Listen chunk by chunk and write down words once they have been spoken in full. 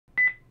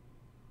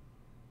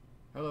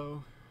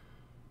Hello,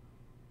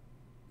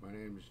 my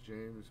name is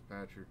James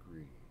Patrick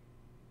Reedy.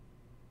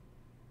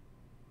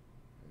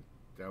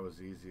 That was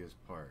the easiest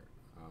part.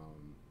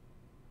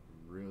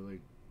 Really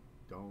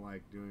don't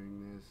like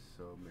doing this,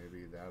 so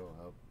maybe that'll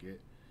help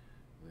get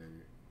the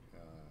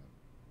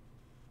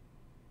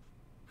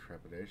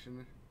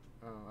trepidation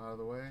out of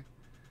the way.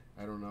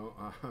 I don't know.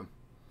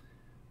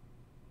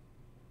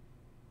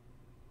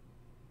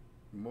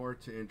 More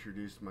to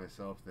introduce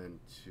myself than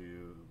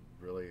to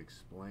really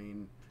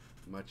explain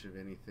much of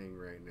anything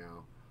right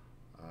now.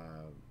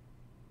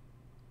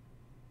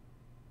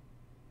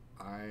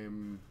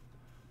 I'm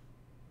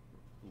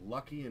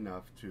lucky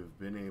enough to have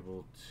been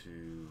able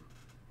to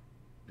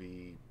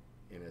be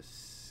in a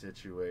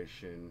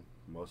situation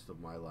most of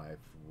my life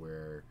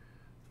where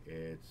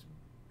it's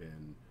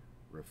been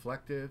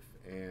reflective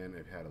and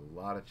I've had a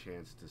lot of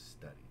chance to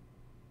study.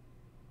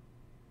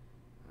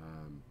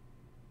 Um,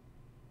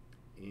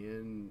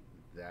 in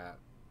that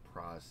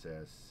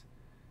process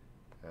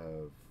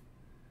of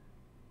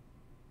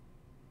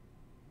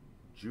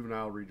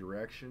juvenile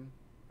redirection,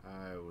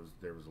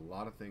 there was a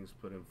lot of things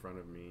put in front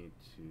of me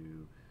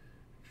to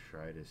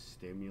try to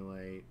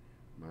stimulate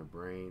my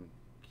brain,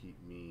 keep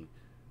me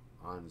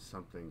on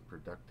something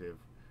productive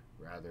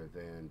rather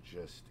than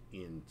just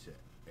into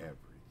everything.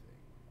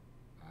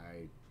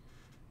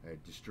 I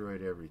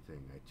destroyed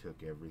everything. I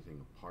took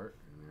everything apart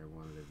and I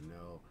wanted to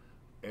know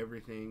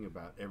everything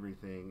about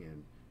everything,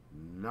 and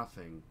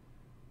nothing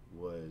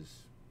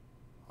was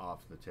off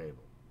the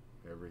table.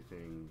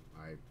 Everything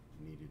I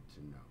needed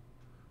to know.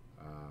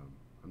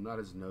 I'm not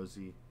as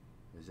nosy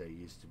as I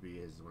used to be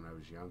as when I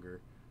was younger.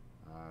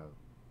 Uh,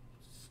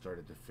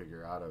 Started to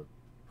figure out a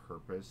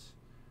purpose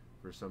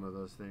for some of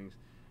those things,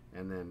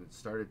 and then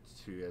started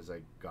to, as I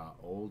got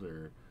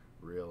older,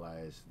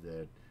 realize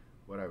that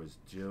what I was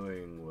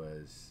doing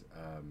was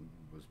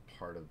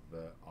part of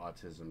the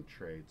autism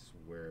traits,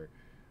 where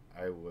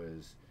I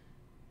was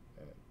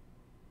uh,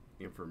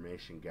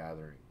 information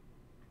gathering,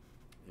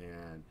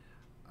 and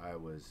I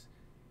was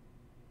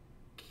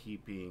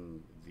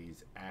keeping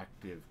these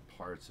active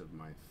parts of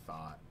my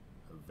thought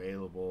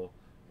available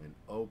and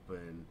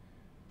open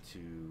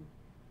to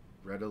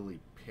readily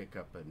pick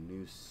up a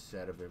new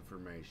set of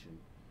information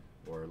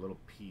or a little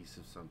piece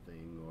of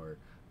something, or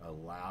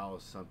allow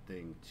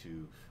something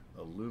to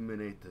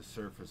illuminate the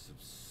surface of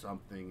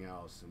something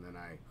else, and then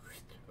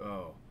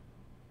oh,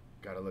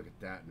 got to look at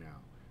that now.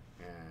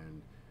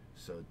 And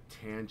so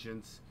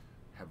tangents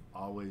have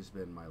always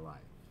been my life.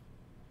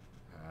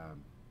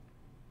 Um,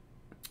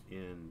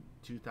 in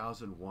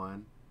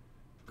 2001,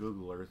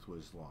 Google Earth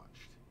was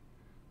launched.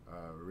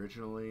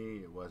 Originally,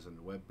 it wasn't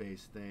a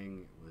web-based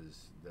thing. It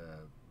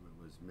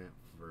was meant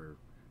for,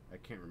 I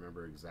can't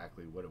remember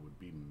exactly what it would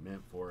be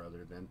meant for,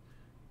 other than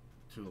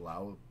to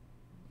allow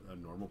a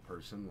normal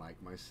person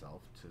like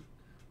myself to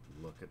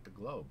look at the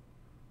globe,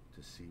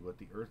 to see what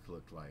the Earth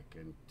looked like,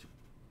 and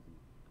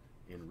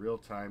to, in real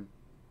time,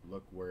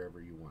 look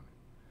wherever you wanted.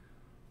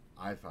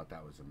 I thought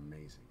that was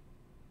amazing.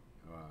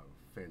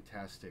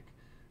 Fantastic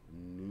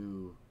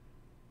new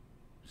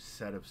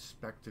set of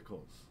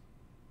spectacles,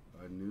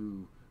 a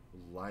new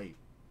light,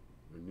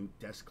 a new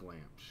desk lamp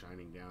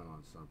shining down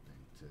on something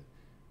to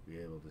be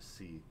able to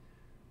see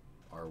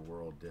our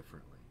world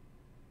differently.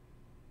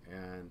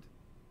 And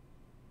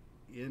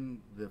in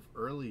the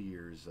early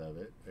years of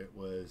it, it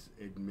was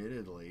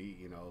admittedly,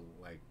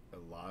 like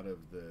a lot of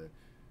the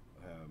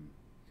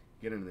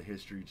get into the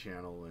History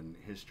Channel, and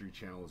History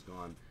Channel has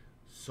gone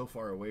so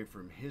far away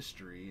from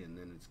history, and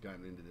then it's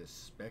gotten into this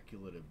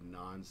speculative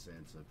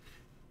nonsense of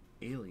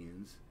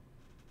aliens.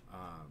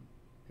 Um,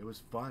 it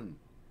was fun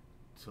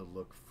to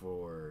look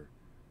for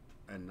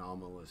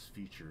anomalous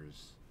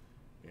features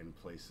in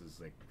places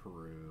like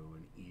Peru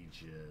and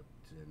Egypt,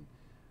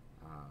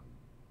 um,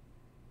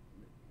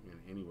 and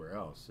anywhere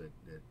else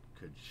that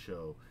could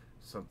show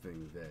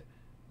something that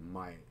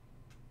might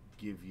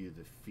give you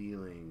the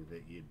feeling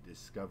that you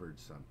discovered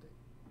something.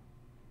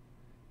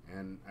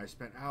 And I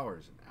spent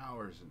hours and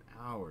hours and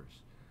hours,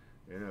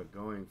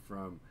 going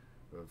from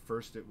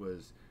first it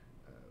was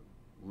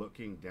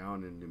looking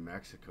down in New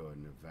Mexico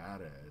and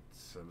Nevada at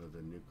some of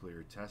the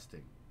nuclear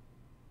testing.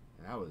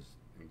 And that was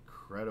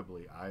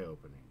incredibly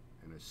eye-opening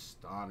and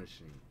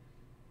astonishing.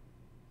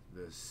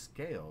 The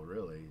scale,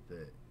 really,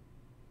 that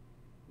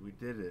we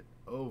did it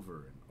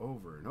over and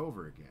over and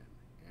over again.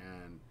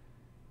 And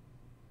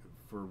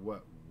for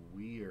what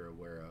we are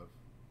aware of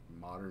in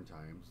modern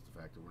times, the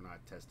fact that we're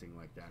not testing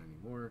like that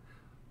anymore,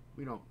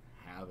 we don't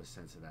have a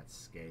sense of that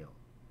scale.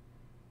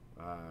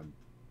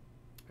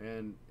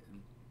 And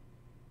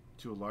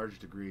to a large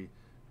degree,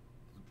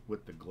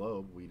 with the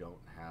globe, we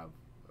don't have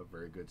a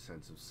very good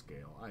sense of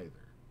scale either.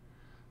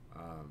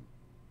 Um,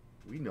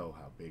 we know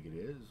how big it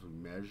is.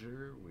 We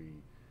measure, we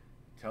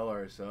tell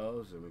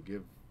ourselves, and we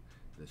give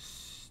the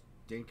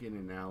stinking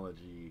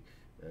analogy,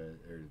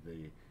 or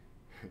the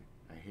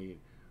I hate.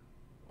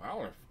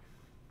 Well,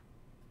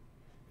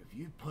 if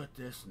you put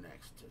this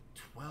next to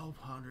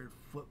 1,200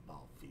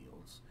 football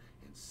fields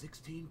and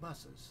 16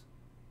 buses,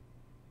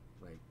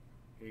 like,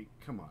 hey,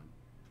 come on.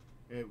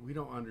 we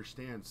don't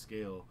understand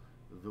scale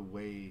the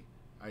way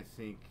I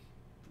think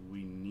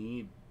we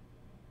need,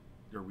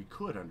 or we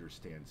could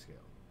understand scale.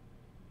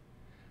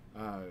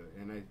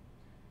 And I,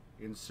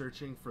 in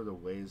searching for the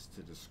ways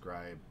to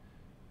describe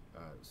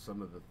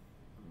some of the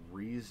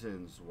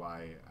reasons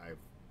why I've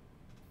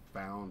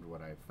found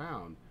what I've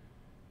found,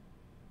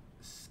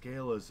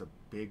 scale is a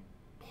big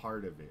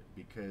part of it,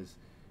 because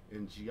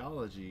in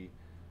geology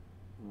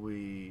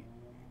we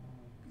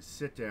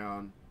sit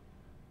down,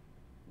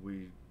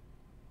 we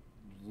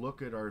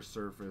look at our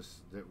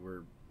surface that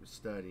we're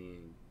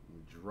studying, we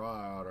draw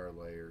out our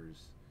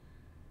layers,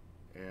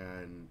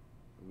 and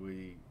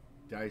we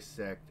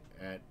dissect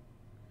at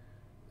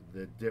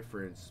the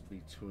difference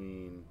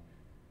between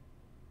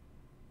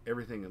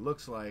everything it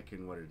looks like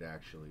and what it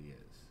actually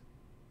is.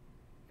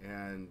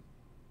 And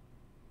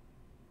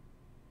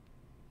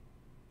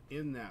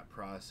in that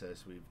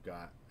process, we've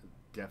got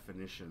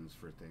definitions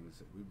for things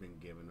that we've been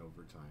given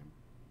over time.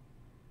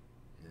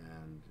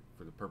 And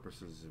for the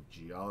purposes of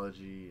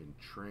geology and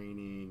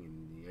training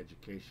and the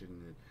education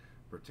that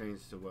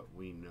pertains to what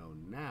we know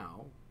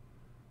now,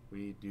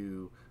 we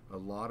do a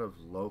lot of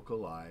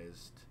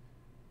localized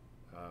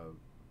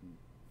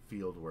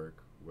field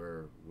work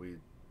where we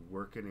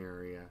work an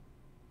area,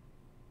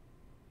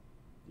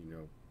 you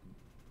know,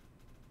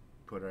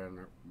 put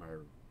on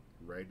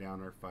write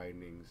down our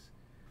findings,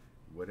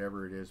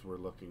 whatever it is we're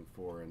looking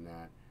for in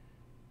that,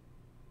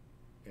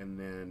 and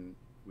then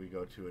we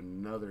go to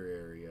another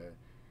area,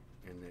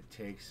 and it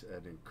takes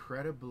an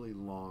incredibly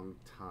long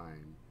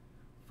time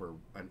for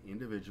an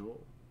individual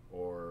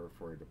or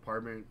for a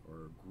department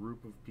or a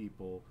group of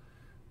people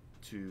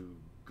to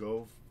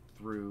go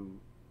through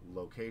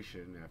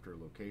location after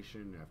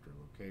location after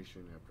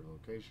location after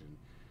location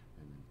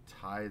and then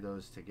tie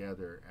those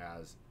together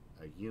as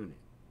a unit,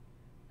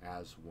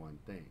 as one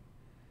thing.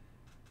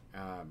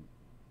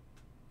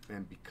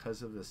 And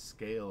because of the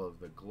scale of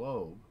the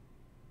globe,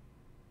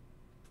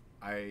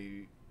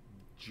 I,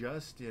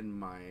 just in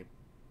my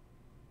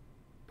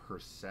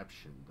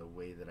perception, the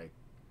way that I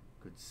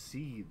could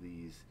see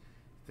these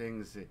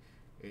things,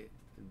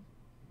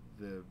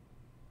 the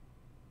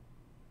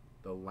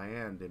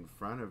land in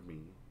front of me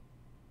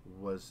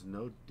was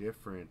no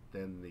different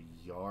than the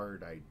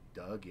yard I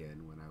dug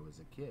in when I was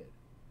a kid.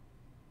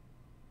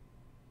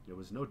 It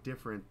was no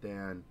different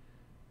than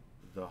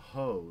the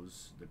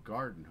hose, the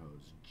garden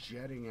hose,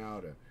 jetting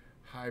out a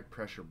high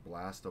pressure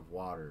blast of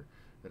water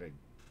that I'd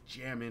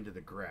jam into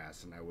the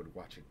grass and I would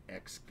watch it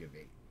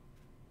excavate.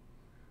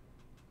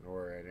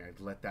 Or I'd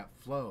let that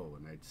flow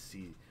and I'd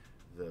see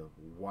the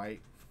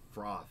white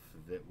froth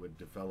that would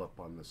develop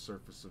on the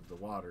surface of the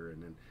water,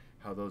 and then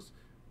how those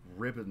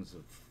ribbons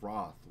of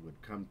froth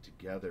would come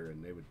together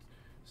and they would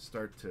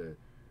start to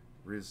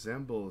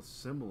resemble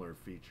similar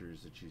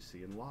features that you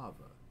see in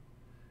lava.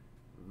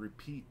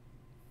 Repeat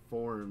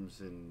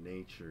forms in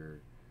nature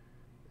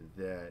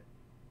that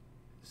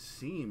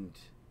seemed,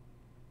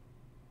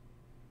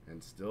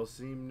 and still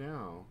seem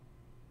now,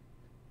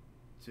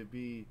 to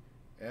be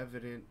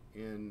evident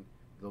in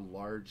the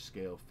large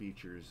scale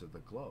features of the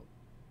globe.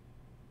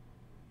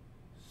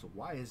 So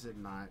why is it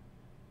not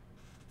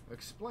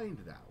explained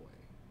that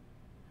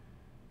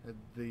way?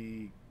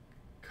 The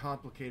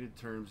complicated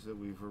terms that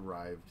we've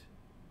arrived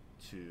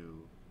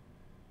to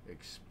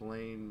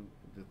explain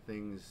the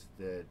things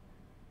that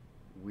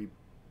we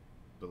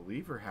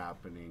believe are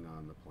happening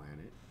on the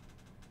planet,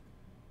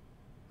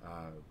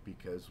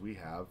 because we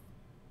have,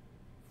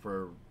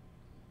 for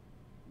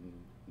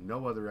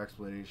no other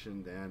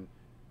explanation than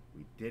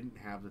we didn't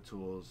have the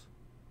tools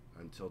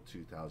until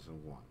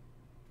 2001.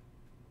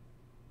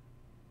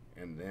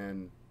 And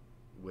then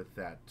with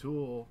that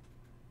tool,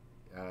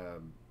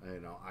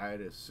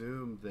 I'd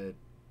assume that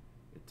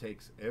it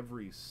takes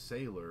every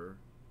sailor,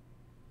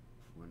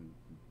 when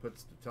he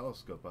puts the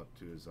telescope up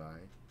to his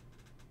eye,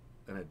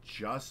 an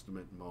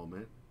adjustment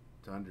moment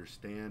to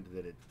understand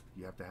that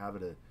you have to have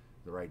it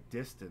the right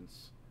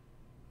distance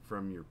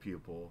from your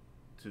pupil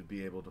to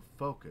be able to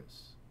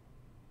focus.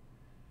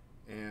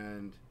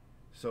 And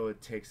so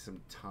it takes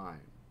some time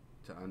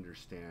to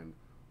understand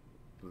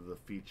the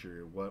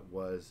feature. What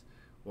was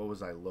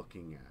I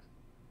looking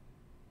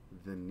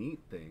at? The neat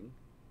thing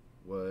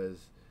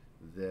was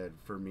that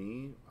for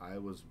me, I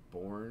was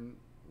born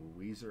in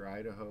Weiser,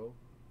 Idaho,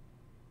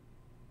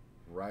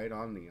 right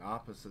on the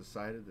opposite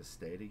side of the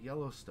state of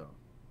Yellowstone.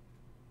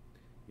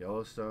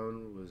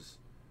 Yellowstone was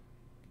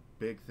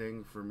a big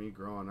thing for me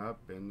growing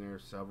up. Been there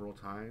several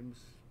times.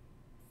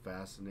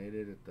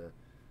 Fascinated at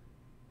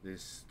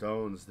these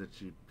stones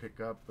that you pick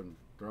up and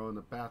throw in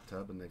the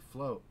bathtub and they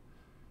float.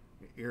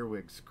 The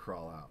earwigs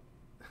crawl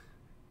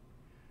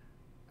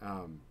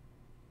out.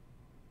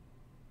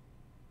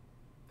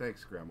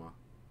 Thanks, Grandma.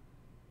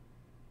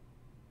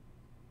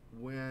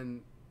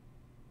 When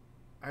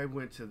I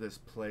went to this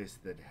place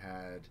that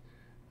had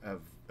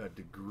a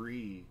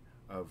degree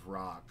of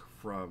rock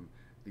from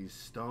these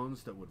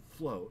stones that would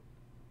float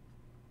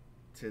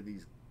to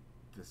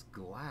this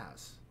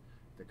glass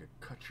that could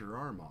cut your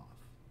arm off.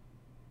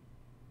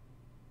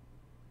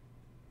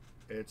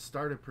 it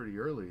started pretty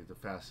early, the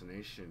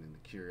fascination and the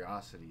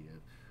curiosity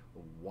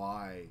of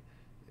why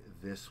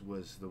this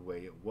was the way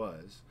it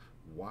was,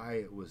 why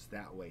it was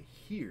that way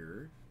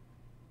here,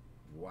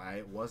 why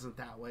it wasn't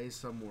that way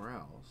somewhere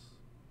else.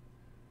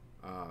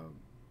 Um,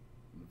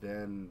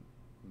 then,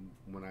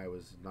 when I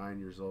was 9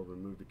 years old, we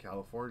moved to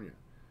California,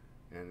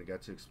 and I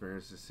got to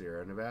experience the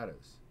Sierra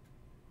Nevadas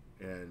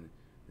and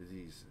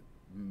these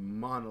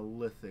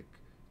monolithic,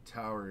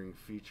 towering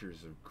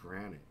features of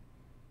granite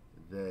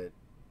that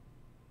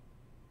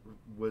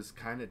was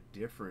kind of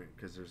different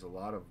because there's a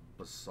lot of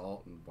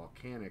basalt and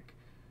volcanic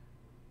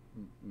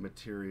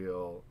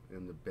material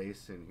in the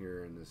basin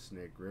here in the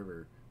Snake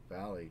River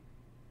Valley,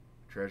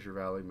 Treasure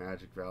Valley,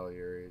 Magic Valley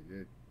area.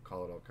 You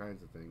call it all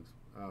kinds of things.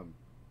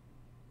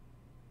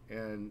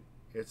 And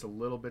it's a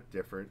little bit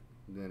different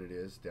than it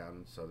is down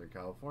in Southern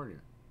California.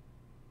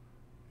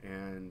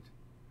 And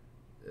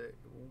it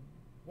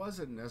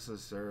wasn't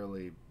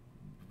necessarily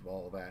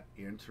all that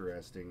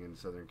interesting in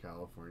Southern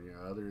California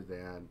other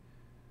than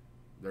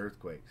the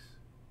earthquakes.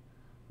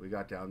 We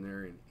got down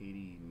there in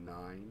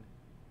 '89,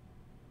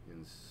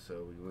 and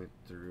so we went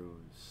through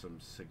some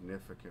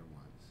significant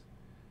ones,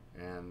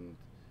 and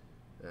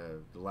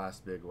the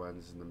last big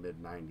ones in the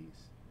mid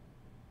 '90s,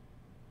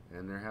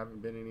 and there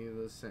haven't been any of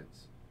those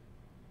since.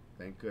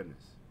 Thank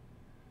goodness.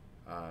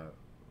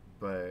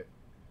 But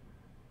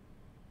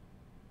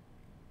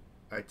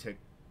I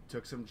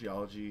took some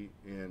geology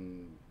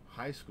in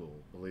high school.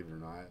 Believe it or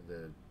not,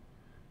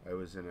 I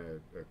was in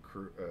an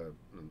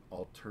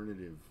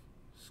alternative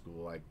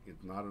school. Like,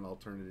 it's not an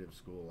alternative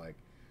school like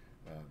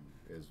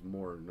is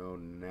more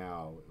known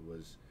now. It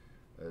was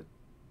a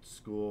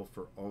school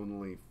for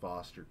only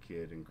foster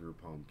kid and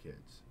group home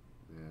kids,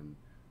 and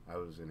I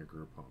was in a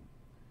group home.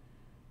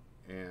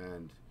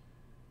 And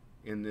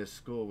in this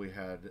school, we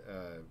had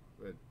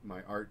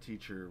my art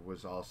teacher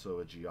was also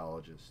a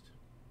geologist,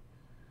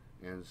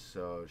 and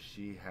so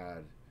she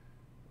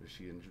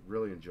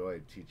really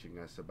enjoyed teaching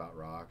us about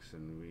rocks.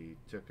 And we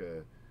took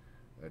a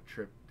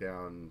trip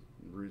down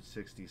Route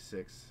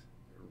 66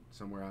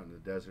 somewhere out in the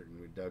desert, and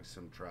we dug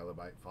some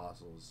trilobite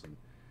fossils,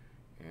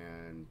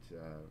 and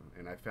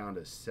I found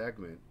a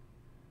segment,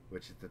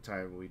 which at the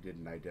time we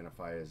didn't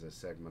identify as a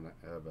segment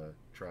of a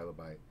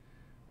trilobite.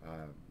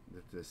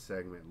 That this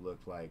segment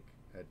looked like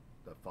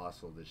a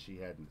fossil that she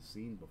hadn't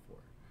seen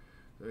before.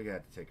 So we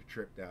had to take a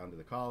trip down to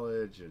the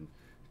college and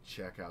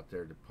check out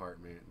their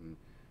department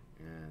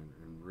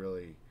and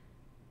really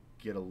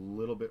get a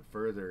little bit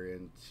further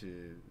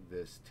into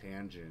this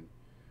tangent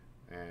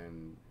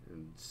and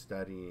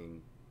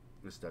studying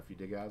the stuff you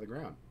dig out of the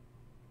ground.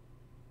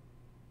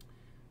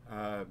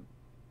 I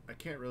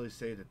can't really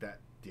say that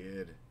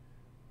did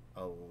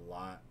a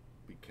lot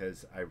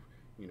because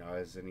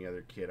as any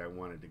other kid, I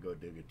wanted to go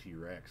dig a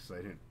T-Rex. I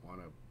didn't want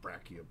a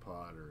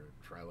brachiopod or a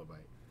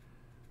trilobite.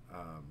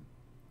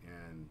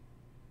 And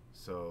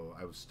so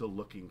I was still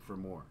looking for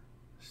more,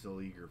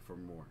 still eager for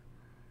more.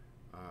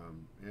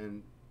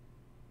 And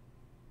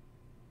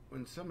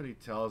when somebody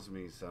tells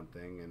me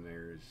something and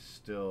there's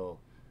still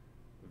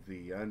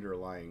the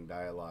underlying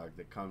dialogue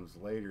that comes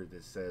later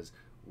that says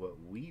what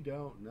we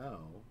don't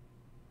know,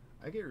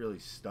 I get really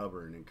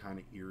stubborn and kind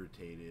of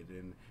irritated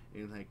and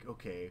like,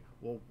 okay,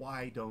 well,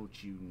 why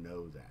don't you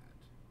know that?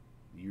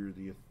 You're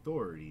the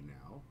authority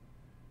now.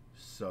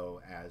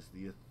 So as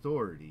the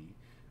authority,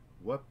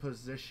 what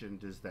position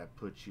does that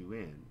put you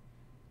in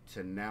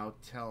to now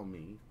tell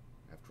me,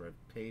 after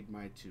I've paid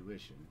my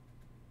tuition,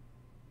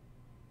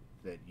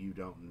 that you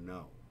don't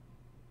know?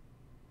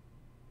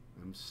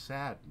 I'm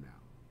sad now.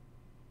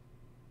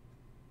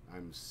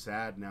 I'm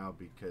sad now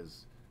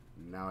because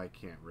now I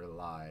can't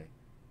rely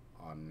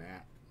on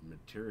that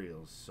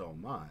material so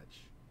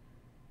much,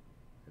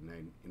 and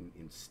then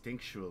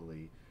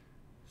instinctually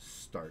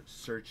start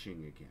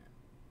searching again.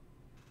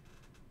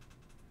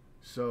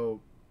 So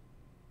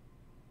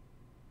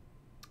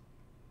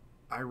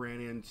I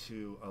ran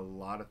into a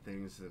lot of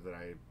things that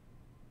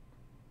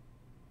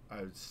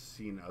I've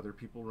seen other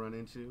people run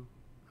into,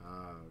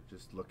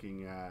 just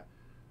looking at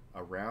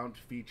a round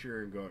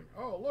feature and going,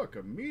 oh, look,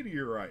 a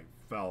meteorite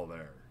fell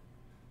there.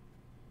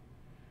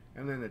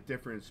 And then the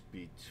difference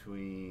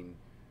between,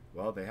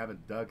 well, they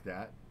haven't dug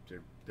that.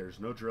 There's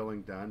no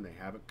drilling done. They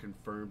haven't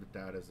confirmed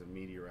that is a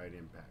meteorite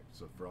impact.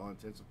 So for all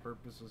intents and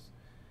purposes,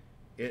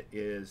 it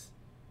is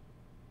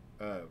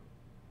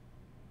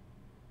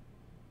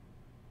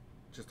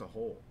just a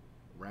hole,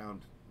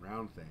 round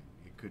thing.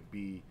 It could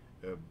be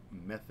a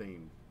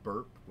methane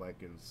burp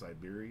like in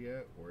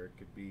Siberia, or it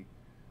could be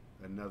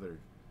another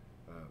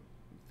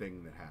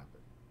thing that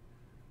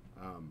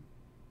happened.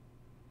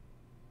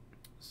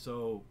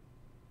 So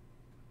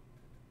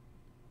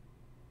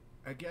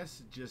I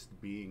guess just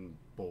being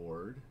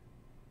bored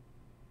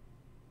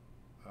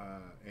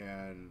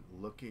and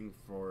looking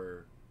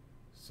for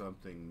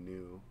something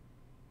new.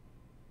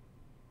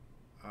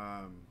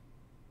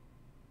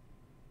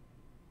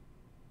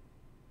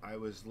 I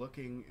was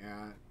looking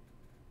at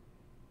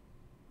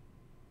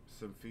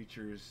some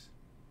features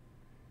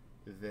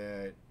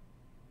that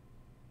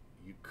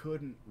you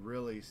couldn't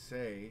really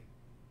say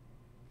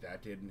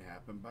that didn't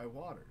happen by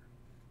water.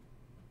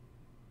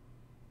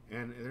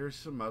 And there's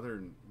some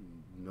other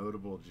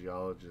notable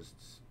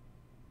geologists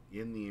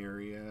in the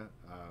area,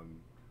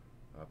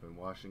 up in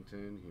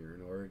Washington, here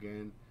in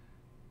Oregon,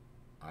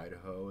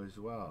 Idaho as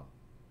well.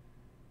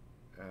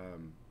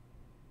 Um,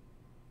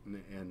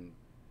 and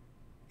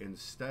in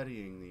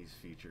studying these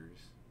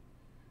features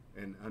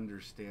and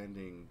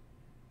understanding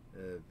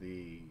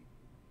the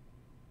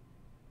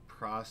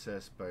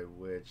process by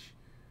which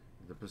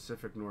the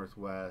Pacific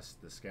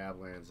Northwest, the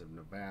scablands of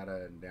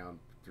Nevada, and down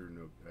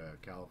through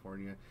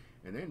California,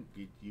 and then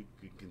you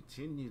can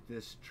continue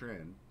this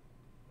trend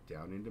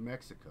down into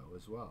Mexico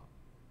as well.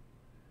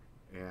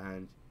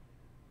 And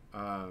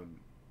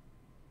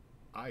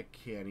I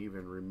can't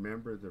even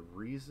remember the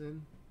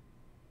reason.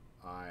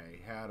 I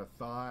had a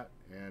thought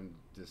and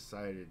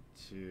decided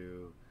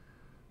to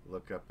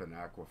look up an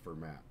aquifer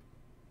map,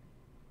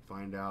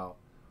 find out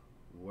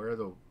where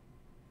the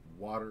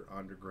water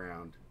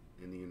underground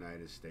in the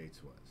United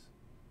States was.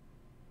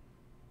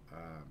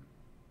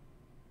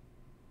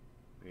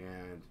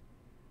 And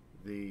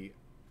the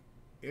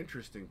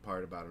interesting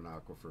part about an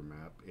aquifer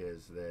map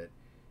is that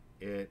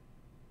it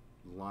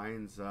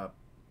lines up,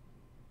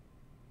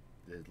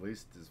 at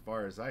least as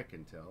far as I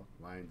can tell,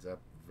 lines up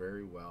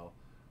very well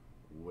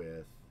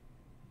with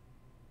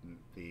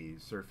the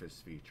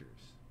surface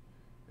features.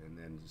 And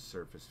then the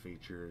surface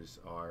features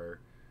are,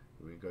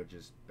 we go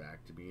just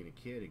back to being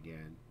a kid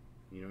again.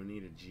 You don't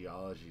need a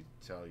geology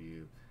to tell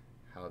you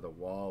how the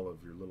wall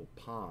of your little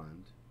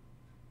pond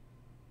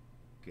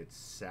gets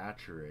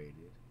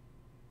saturated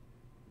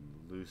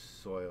and loose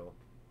soil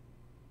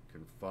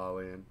can fall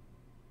in,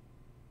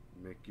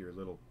 make your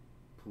little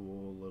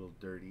pool a little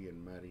dirty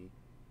and muddy.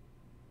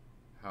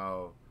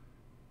 How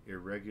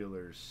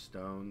irregular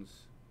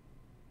stones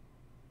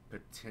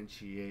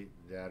potentiate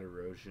that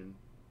erosion.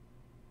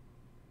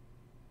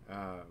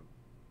 A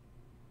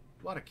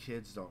lot of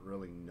kids don't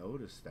really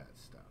notice that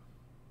stuff,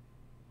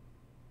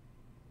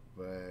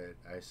 but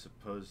I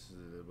suppose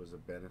it was a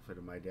benefit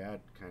of my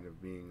dad kind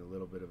of being a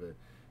little bit of a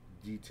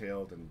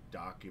detailed and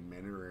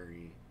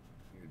documentary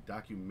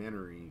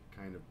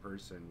kind of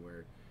person,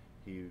 where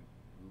he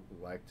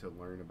liked to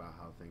learn about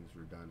how things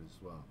were done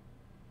as well.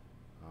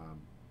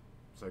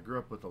 So I grew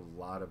up with a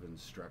lot of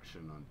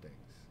instruction on things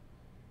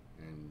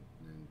and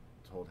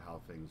told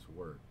how things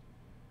work.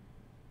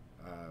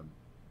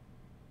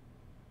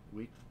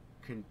 We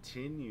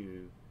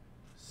continue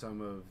some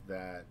of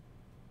that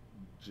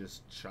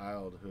just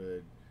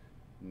childhood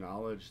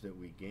knowledge that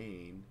we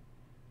gain,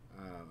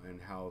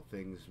 and how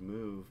things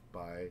move,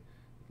 by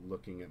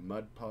looking at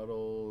mud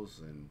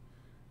puddles and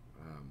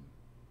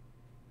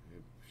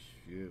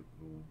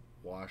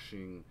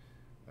washing,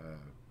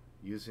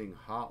 using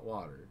hot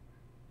water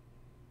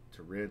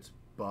to rinse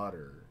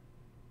butter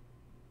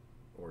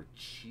or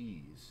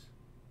cheese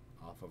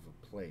off of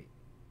a plate.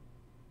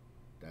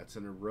 That's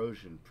an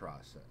erosion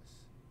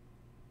process,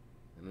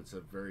 and it's a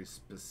very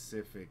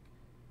specific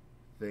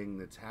thing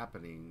that's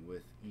happening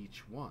with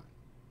each one,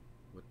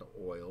 with the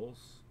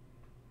oils,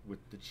 with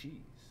the cheese.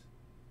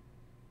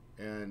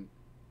 And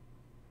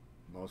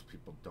most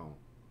people don't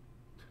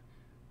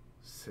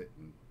sit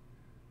and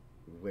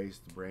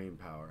waste brain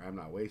power. I'm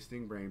not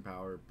wasting brain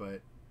power,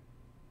 but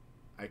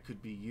I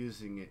could be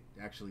using it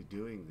actually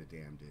doing the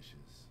damn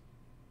dishes.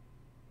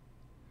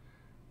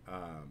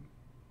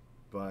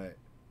 But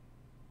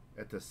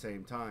at the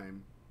same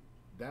time,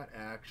 that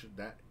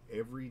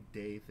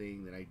everyday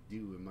thing that I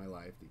do in my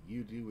life, that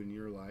you do in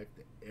your life,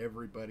 that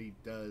everybody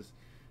does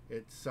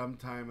at some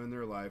time in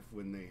their life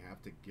when they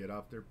have to get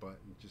off their butt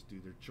and just do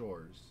their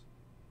chores,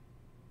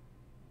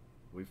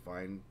 we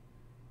find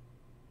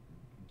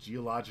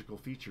geological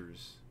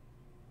features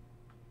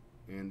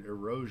and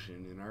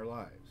erosion in our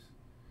lives.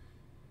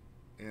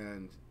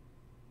 And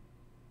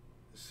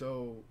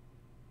so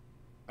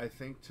I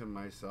think to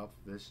myself,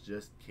 this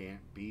just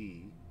can't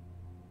be.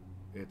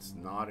 It's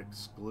not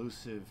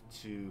exclusive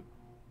to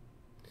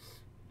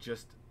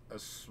just a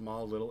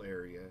small little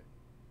area.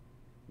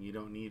 You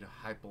don't need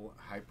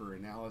hyper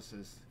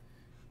analysis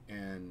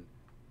and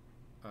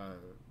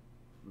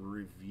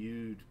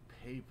reviewed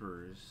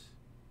papers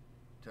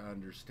to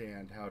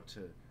understand how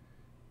to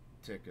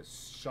take a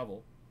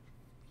shovel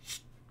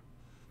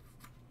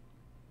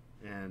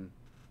and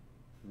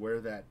where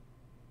that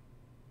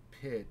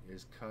pit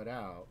is cut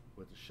out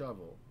with a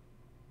shovel,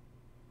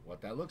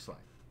 what that looks like.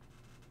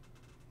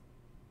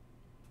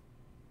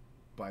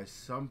 By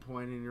some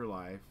point in your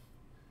life,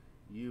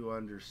 you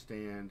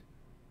understand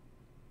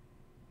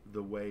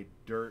the way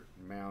dirt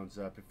mounds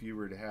up. If you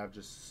were to have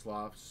just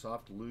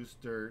soft, loose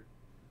dirt,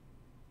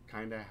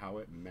 kind of how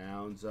it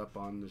mounds up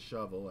on the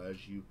shovel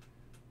as you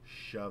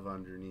shove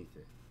underneath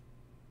it.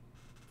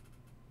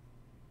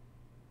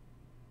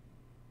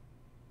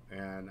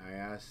 And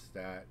I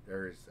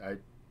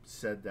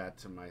said that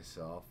to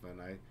myself,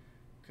 and I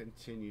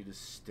continue to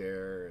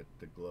stare at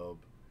the globe,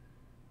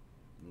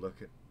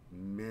 look at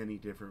many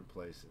different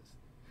places,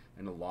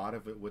 and a lot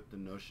of it with the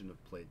notion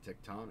of plate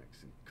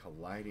tectonics and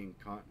colliding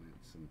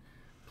continents and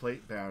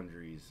plate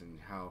boundaries, and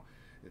how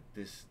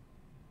this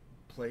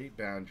plate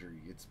boundary.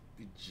 It's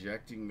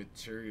ejecting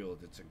material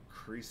that's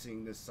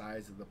increasing the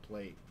size of the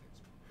plate.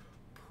 It's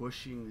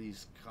pushing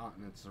these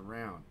continents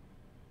around.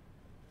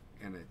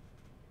 And I'm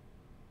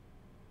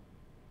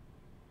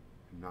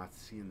not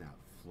seeing that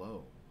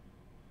flow.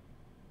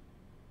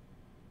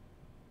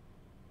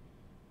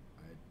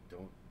 I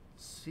don't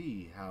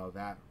see how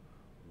that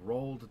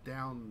rolled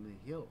down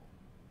the hill.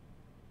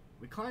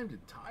 We climbed in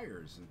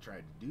tires and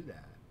tried to do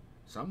that.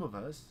 Some of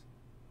us.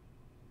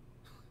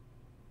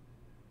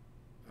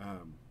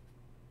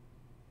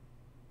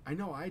 I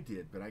know I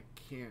did, but I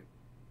can't.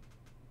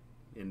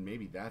 And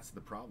maybe that's the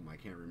problem. I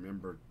can't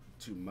remember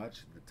too much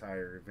of the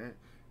tire event.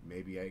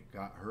 Maybe I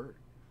got hurt.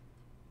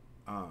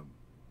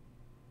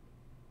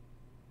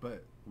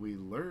 But we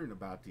learn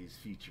about these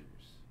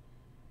features.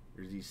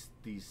 There's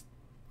these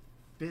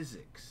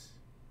physics,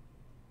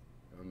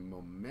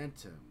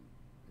 momentum,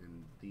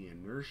 and the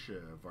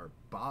inertia of our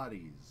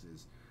bodies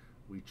as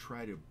we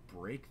try to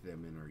break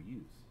them in our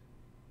youth.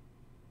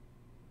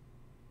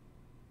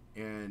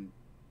 And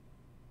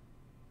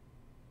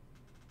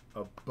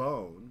a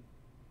bone,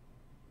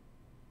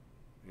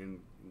 in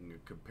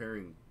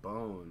comparing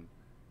bone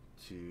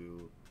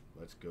to,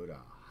 let's go to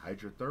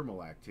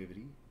hydrothermal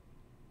activity,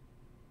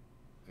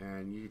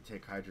 and you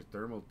take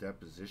hydrothermal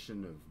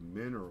deposition of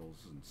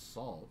minerals and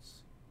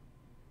salts,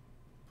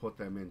 put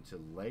them into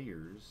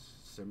layers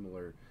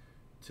similar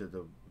to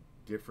the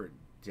different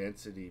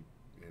density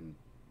and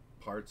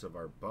parts of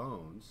our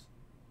bones,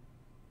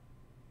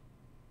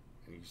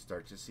 and you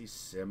start to see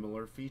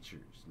similar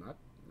features, not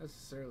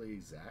necessarily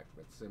exact,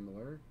 but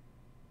similar.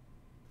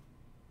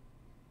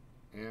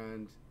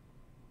 And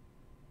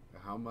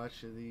how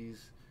much of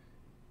these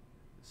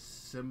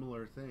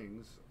similar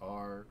things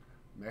are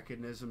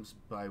mechanisms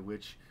by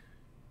which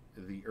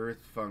the earth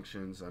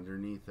functions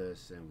underneath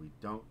us, and we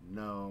don't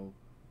know,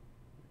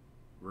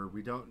 where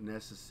we don't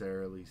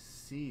necessarily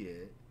see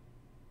it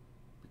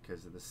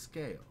because of the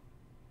scale.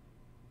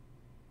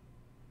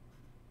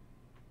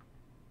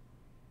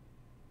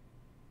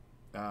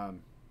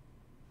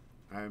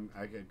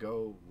 I could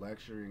go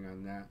lecturing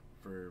on that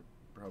for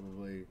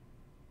probably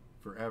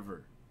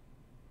forever.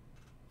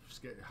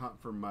 Just hunt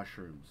for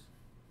mushrooms,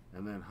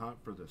 and then hunt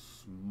for the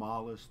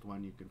smallest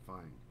one you can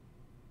find.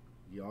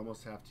 You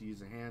almost have to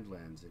use a hand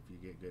lens if you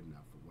get good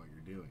enough at what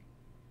you're doing.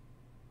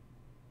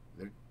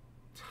 They're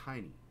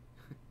tiny.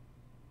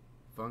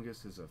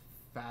 Fungus is a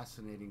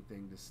fascinating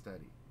thing to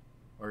study.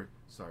 Or,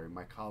 sorry,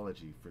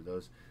 mycology, for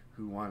those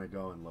who want to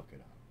go and look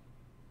it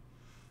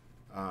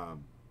up.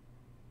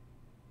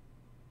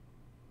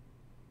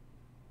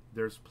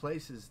 There's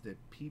places that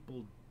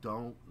people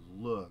don't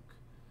look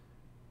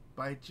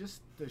by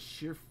just the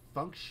sheer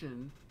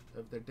function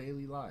of their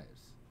daily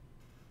lives.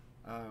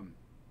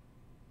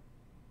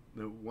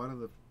 One of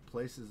the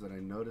places that I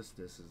noticed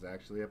this is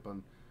actually up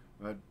on,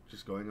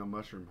 just going on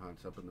mushroom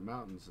hunts up in the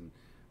mountains, and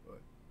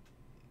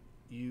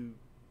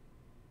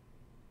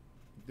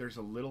there's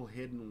a little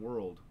hidden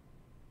world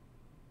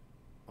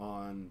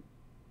on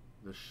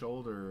the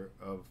shoulder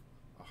of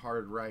a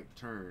hard right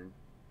turn,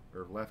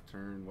 or left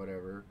turn,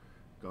 whatever,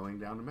 going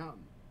down the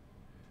mountain.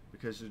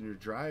 Because when you're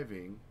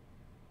driving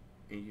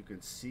and you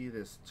can see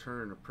this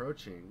turn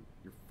approaching,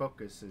 your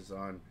focus is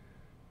on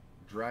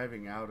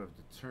driving out of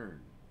the turn,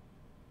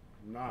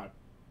 not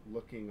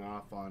looking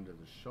off onto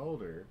the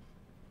shoulder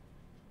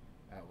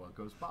at what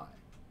goes by.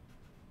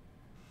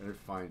 And I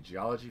find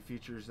geology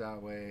features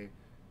that way,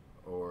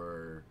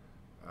 or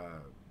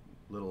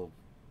little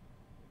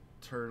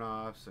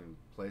turn-offs and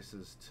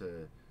places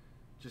to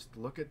just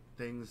look at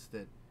things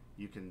that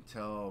you can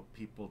tell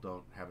people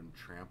haven't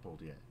trampled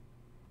yet,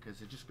 because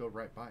they just go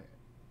right by it.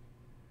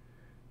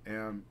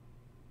 And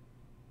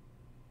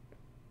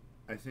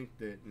I think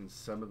that in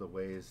some of the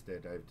ways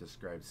that I've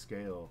described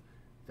scale,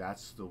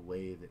 that's the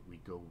way that we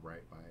go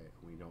right by it.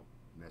 We don't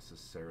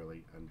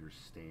necessarily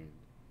understand.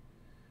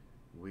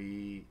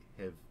 We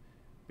have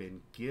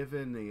been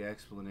given the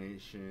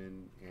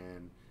explanation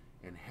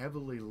and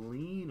heavily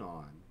lean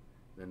on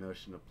the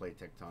notion of plate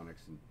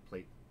tectonics and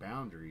plate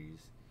boundaries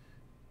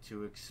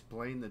to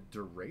explain the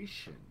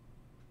duration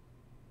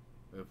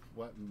of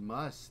what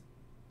must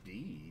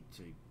be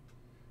to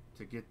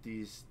get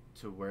these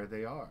to where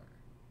they are.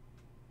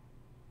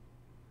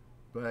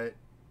 But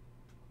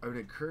I would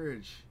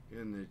encourage,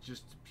 in the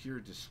just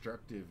pure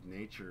destructive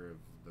nature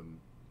of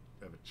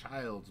a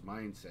child's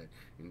mindset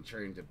in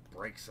trying to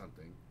break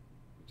something,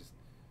 just,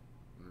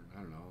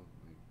 I don't know,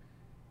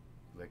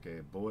 like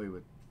a boy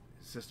with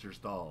his sister's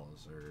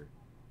dolls, or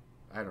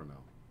I don't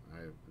know.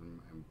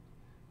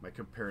 My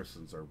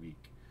comparisons are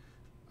weak,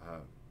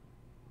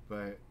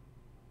 but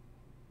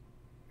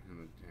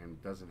and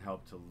it doesn't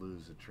help to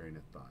lose a train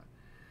of thought.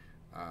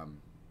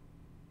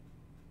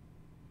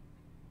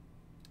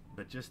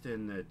 But just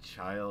in the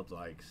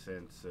childlike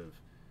sense of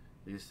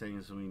these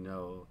things we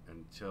know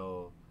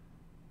until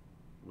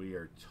we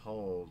are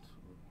told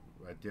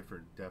a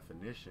different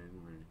definition,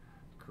 we're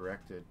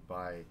corrected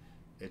by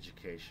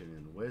education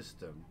and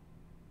wisdom,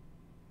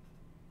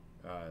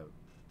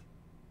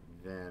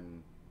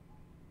 then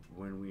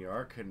when we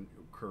are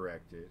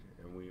corrected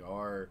and we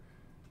are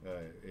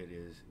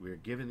We're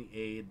given the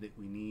aid that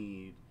we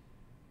need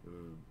uh,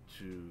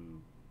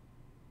 to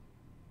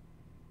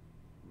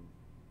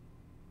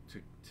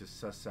to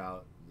suss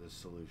out the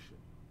solution.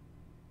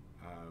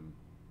 Um,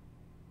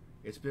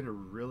 it's been a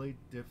really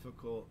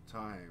difficult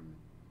time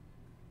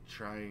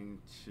trying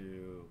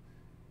to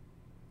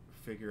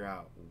figure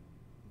out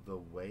the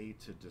way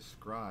to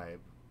describe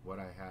what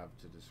I have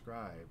to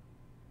describe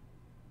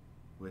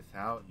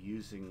without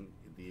using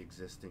the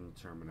existing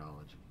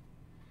terminology.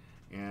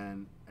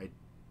 And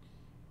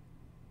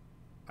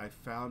I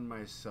found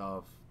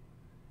myself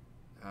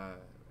uh,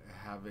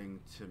 having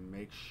to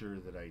make sure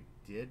that I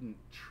didn't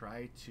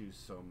try to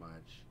so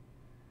much,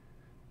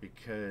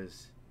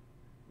 because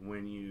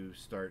when you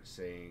start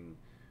saying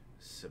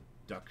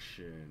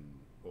subduction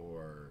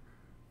or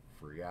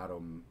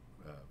phreatom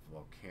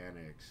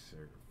volcanics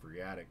or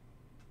phreatic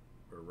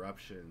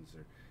eruptions,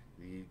 or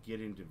you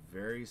get into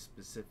very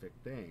specific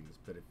things,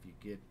 but if you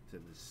get to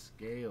the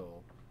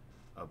scale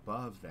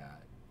above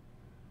that,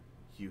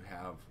 you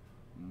have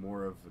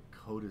more of the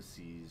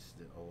codices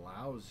that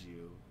allows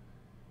you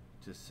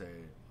to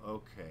say,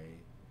 okay,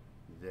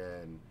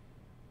 then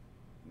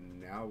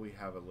now we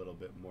have a little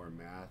bit more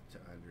math to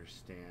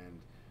understand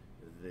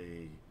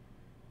the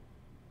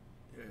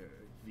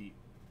the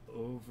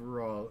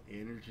overall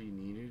energy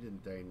needed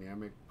and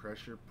dynamic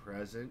pressure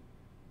present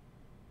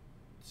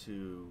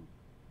to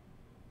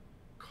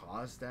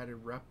cause that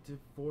eruptive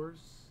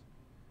force,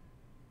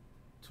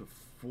 to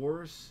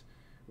force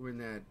when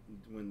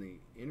the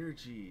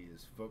energy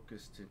is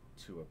focused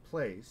to a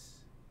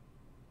place,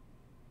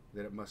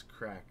 that it must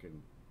crack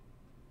and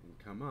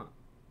come up.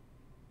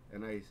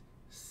 And I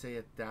say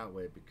it that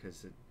way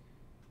because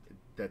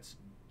that's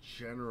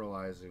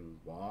generalizing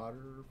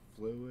water,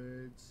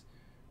 fluids,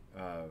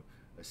 a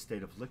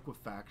state of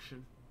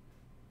liquefaction,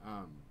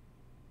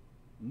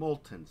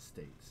 molten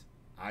states,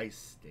 ice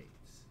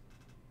states.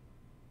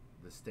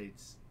 The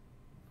states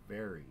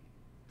vary.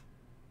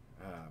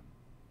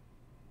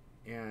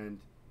 And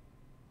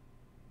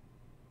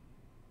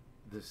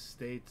the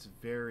states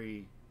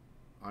vary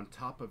on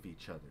top of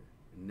each other,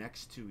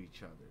 next to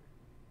each other.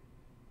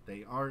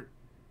 They aren't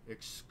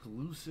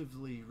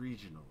exclusively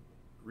regional.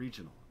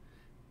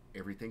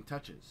 Everything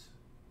touches.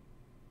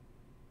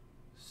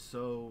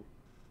 So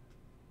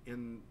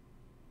in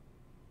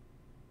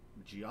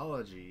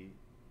geology,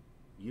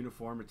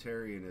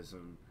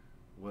 uniformitarianism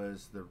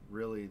was the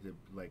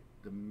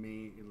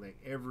main, like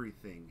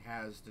everything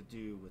has to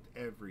do with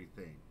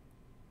everything.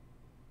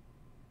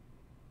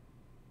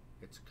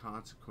 It's a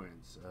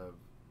consequence of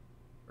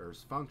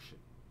Earth's function.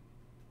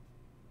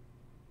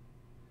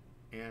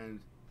 And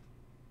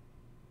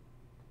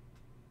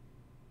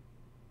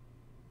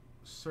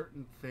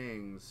certain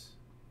things,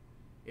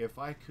 if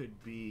I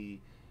could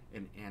be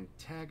an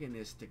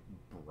antagonistic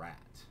brat,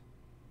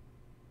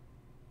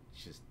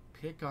 just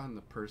pick on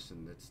the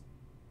person that's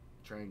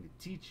trying to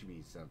teach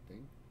me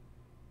something,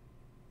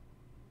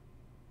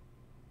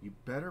 you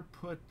better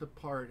put the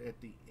part at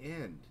the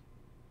end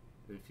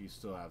if you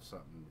still have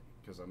something,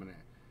 because I'm going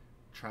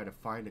to try to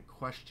find a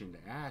question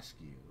to ask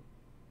you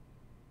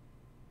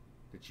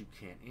that you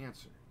can't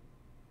answer.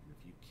 And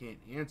if you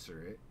can't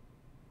answer it,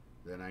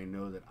 then I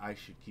know that I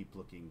should keep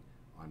looking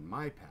on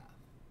my path.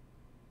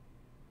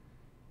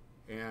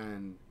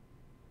 And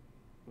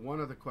one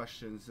of the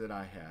questions that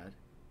I had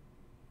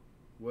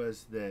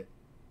was that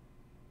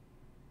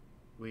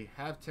we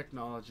have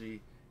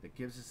technology that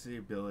gives us the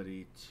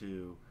ability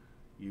to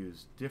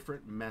use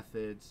different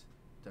methods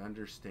to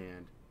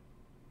understand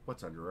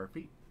what's under our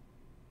feet.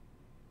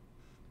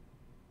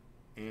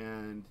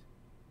 And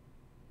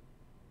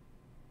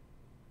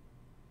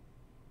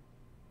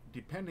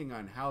depending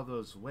on how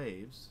those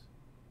waves,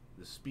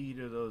 the speed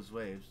of those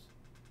waves,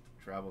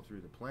 travel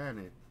through the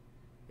planet,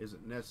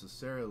 isn't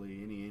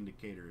necessarily any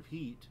indicator of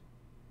heat.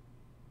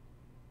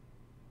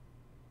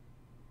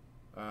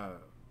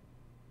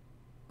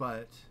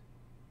 But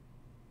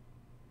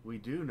we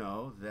do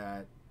know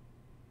that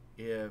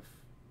if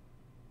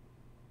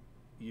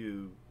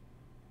you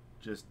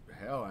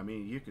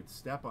you could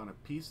step on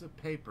a piece of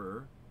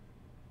paper,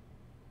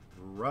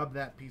 rub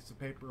that piece of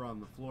paper on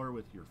the floor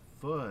with your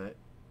foot,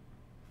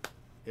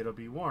 it'll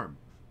be warm.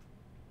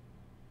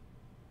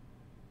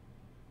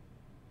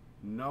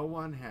 No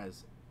one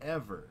has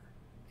ever,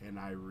 and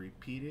I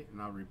repeat it and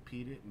I'll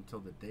repeat it until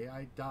the day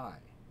I die,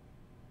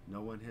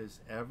 no one has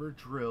ever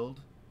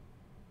drilled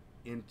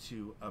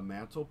into a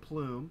mantle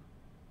plume.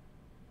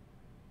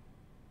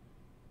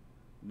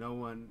 No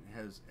one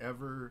has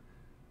ever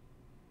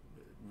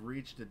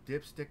reached a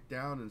dipstick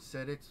down and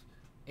said it's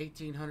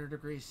 1800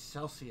 degrees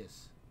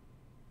Celsius.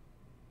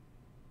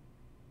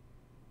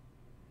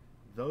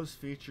 Those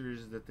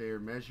features that they are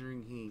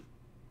measuring heat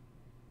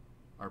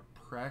are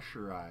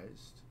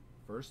pressurized,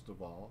 first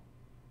of all,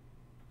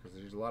 because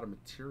there's a lot of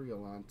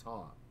material on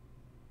top.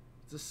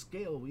 It's a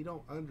scale we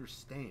don't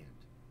understand.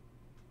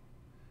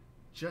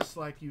 Just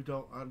like you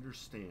don't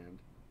understand,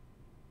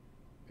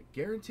 I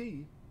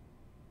guarantee,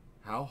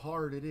 how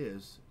hard it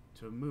is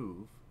to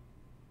move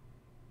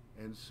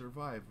and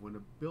survive when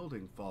a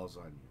building falls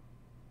on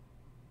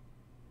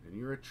you. and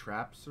you're a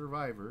trapped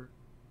survivor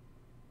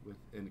with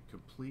a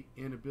complete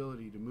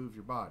inability to move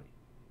your body.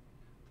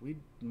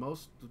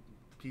 Most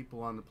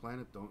people on the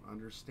planet don't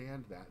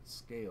understand that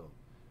scale,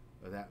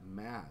 or that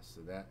mass,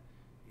 or that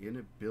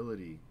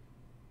inability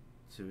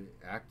to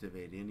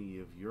activate any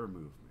of your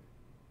movement.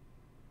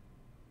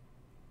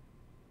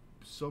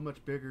 So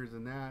much bigger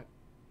than that.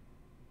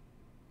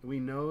 We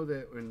know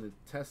that in the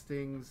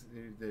testings,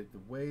 the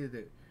way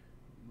that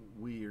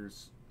we are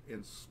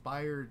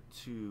inspired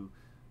to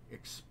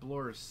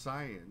explore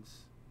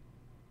science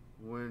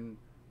when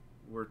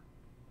we're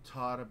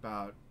taught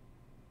about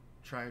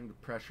trying to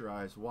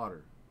pressurize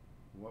water,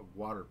 what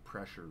water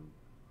pressure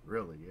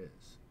really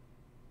is.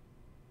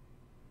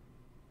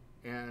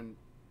 And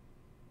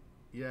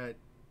yet,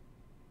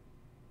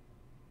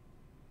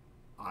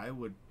 I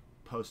would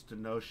post a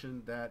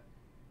notion that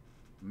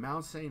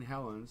Mount St.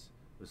 Helens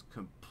was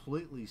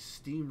completely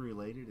steam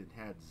related and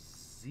had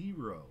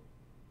zero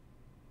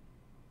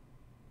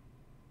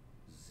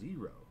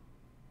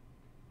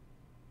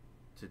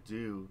to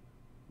do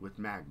with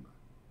magma.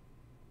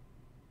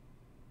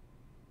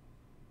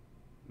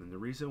 And the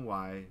reason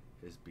why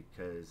is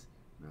because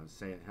Mount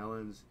St.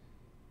 Helens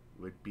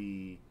would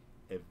be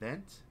an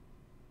event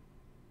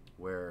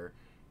where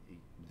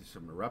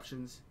some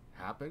eruptions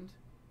happened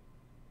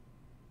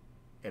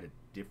at a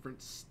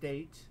different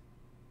state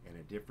and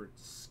a different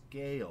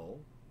scale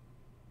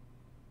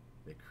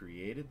that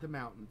created the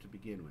mountain to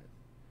begin with,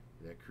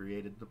 that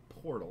created the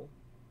portal.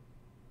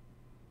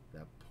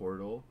 That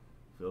portal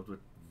filled with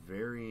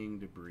varying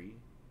debris,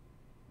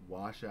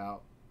 wash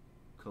out,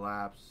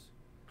 collapse,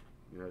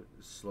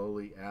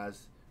 slowly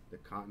as the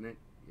continent,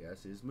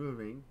 yes, is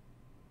moving.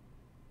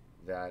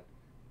 That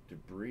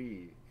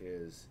debris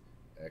is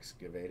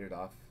excavated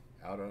out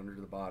under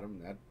the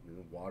bottom. That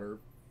water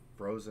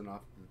frozen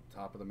off the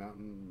top of the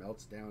mountain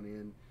melts down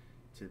in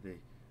to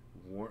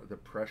the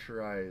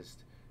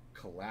pressurized,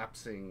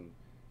 collapsing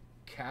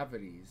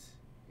cavities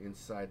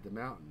inside the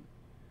mountain.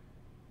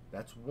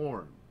 That's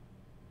warm.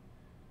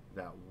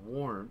 That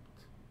warmth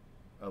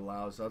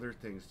allows other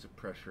things to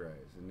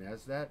pressurize, and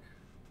as that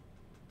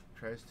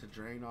tries to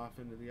drain off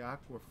into the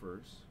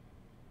aquifers,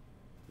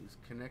 these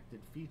connected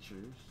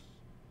features,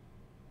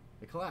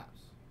 they collapse.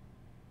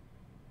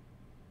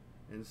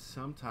 And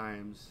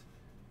sometimes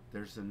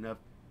there's enough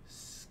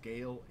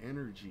scale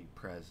energy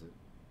present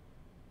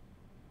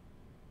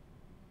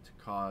to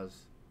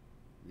cause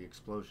the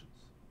explosions.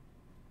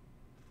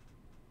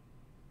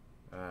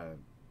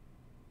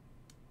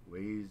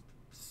 We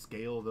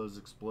scale those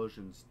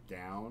explosions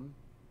down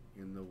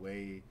in the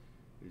way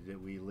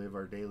that we live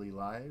our daily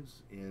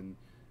lives, in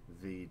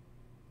the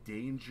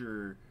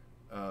danger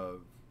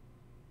of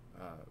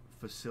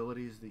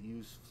facilities that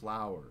use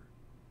flour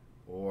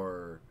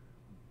or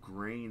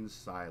grain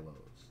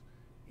silos,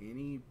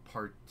 any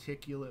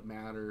particulate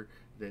matter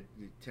that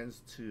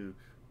tends to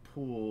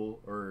pool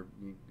or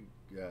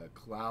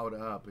cloud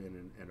up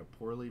in a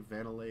poorly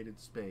ventilated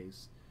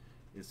space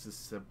is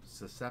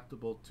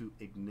susceptible to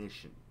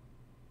ignition.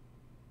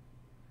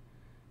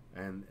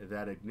 And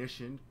that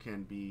ignition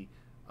can be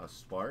a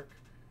spark,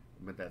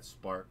 but that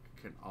spark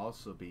can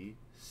also be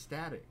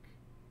static.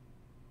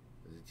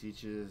 As it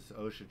teaches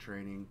OSHA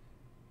training,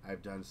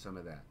 I've done some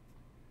of that.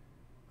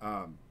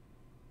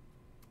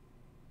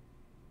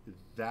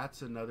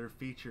 That's another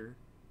feature,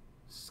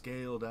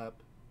 scaled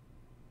up,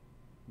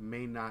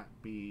 may not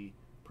be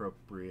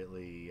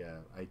appropriately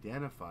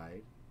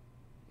identified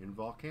in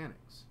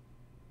volcanics,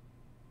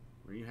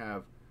 where you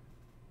have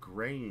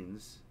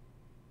grains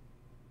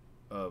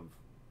of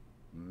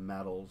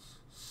metals,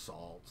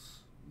 salts,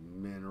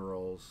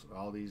 minerals,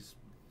 all these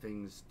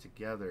things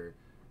together,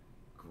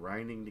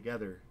 grinding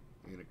together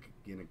in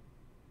a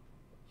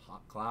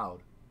hot cloud.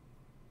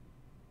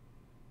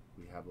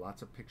 We have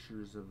lots of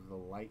pictures of the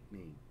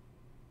lightning.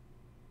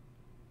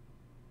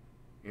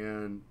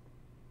 And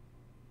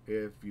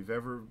if you've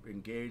ever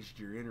engaged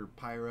your inner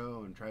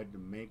pyro and tried to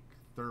make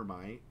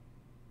thermite,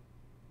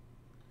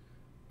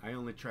 I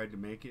only tried to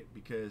make it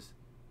because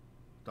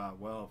I thought,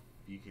 well,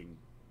 if you can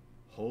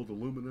hold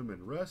aluminum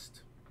and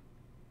rust,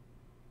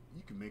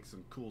 you can make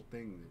some cool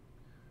thing that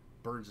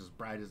burns as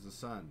bright as the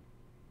sun.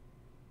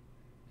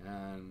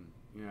 And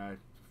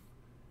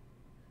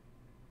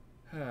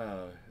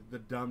the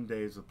dumb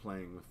days of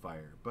playing with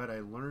fire, but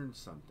I learned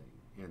something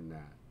in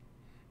that.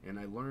 And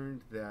I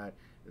learned that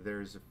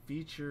there's a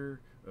feature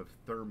of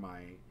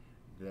thermite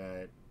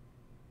that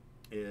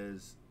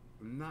is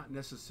not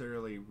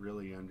necessarily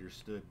really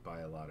understood by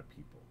a lot of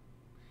people,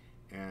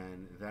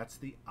 and that's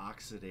the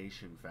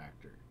oxidation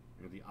factor,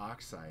 the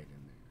oxide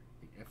in there,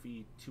 the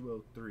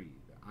Fe2O3,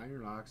 the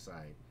iron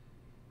oxide,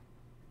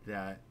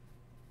 that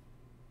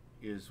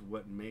is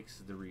what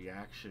makes the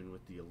reaction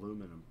with the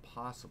aluminum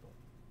possible.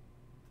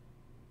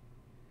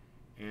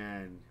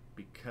 And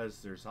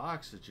because there's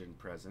oxygen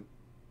present,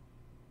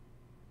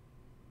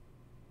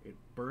 it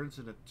burns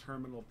in a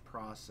terminal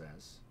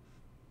process,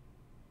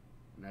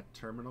 and that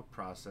terminal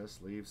process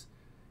leaves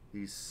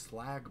these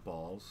slag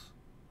balls,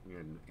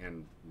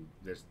 and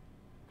there's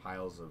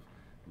piles of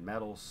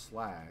metal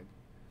slag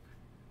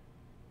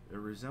It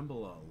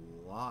resembled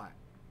a lot.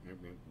 I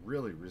mean,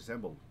 really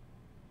resembled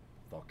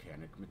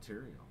volcanic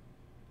material.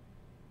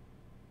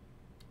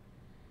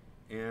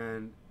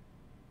 And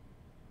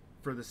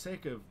for the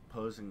sake of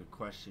posing a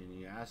question,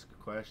 you ask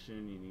a question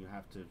and you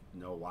have to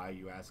know why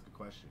you ask a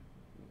question.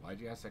 Why'd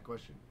you ask that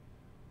question?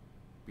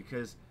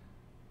 Because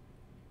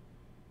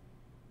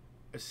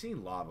I've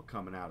seen lava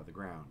coming out of the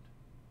ground.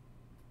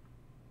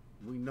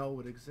 We know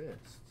it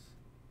exists.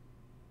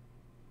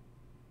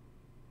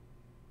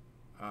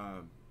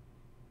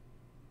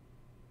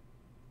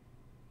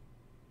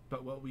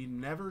 But what we've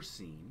never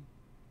seen,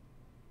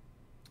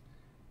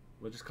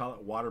 we'll just call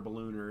it water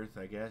balloon Earth,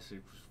 I guess,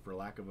 for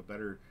lack of a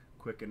better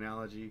quick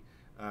analogy.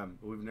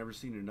 We've never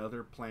seen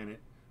another planet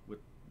with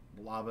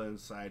lava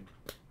inside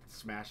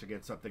smash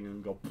against something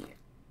and go.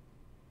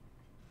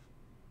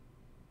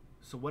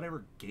 So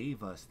whatever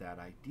gave us that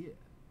idea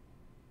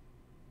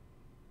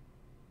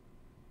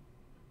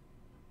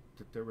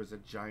that there was a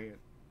giant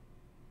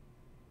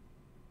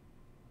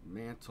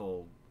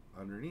mantle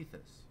underneath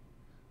us,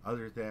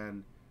 other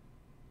than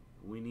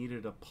we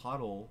needed a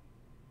puddle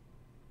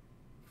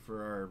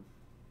for our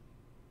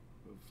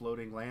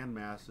floating land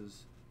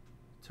masses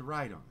to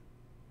ride on,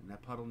 and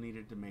that puddle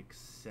needed to make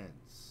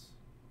sense,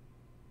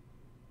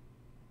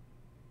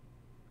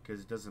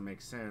 because it doesn't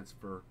make sense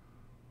for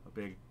a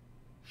big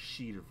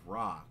sheet of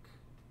rock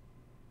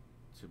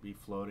to be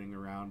floating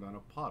around on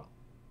a puddle.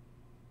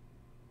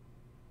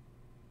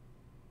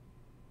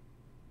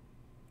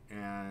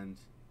 And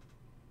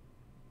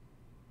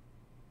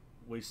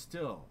we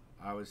still,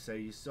 I would say,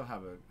 you still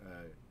have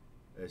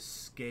a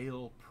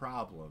scale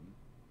problem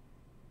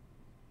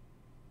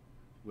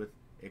with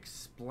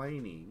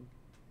explaining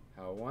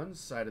how one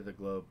side of the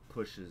globe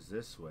pushes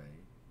this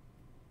way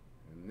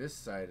and this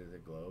side of the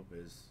globe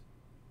is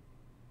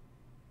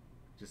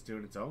just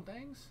doing its own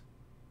things.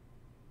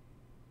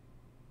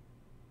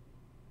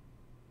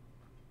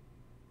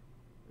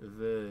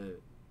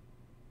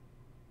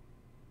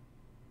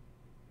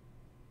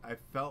 I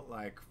felt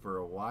like for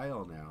a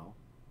while now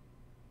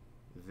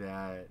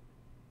that,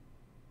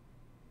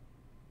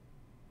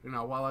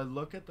 while I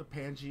look at the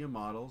Pangea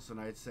models and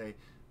I'd say,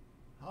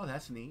 oh,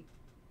 that's neat,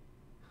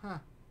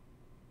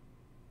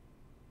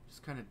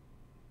 just kind of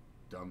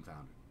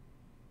dumbfounded,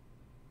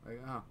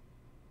 like, oh,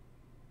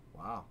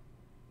 wow,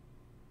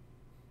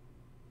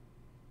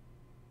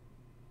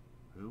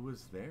 who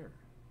was there?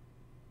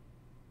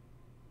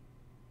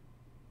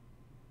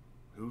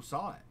 Who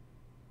saw it?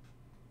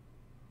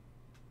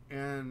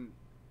 And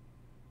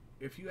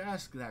if you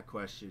ask that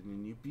question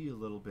and you be a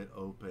little bit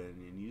open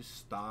and you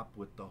stop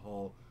with the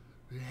whole,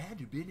 it had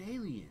to have been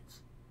aliens.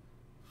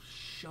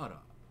 Shut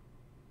up.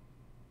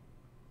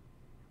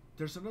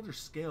 There's another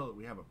scale that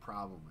we have a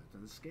problem with,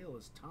 and the scale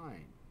is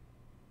time.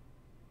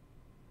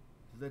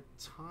 The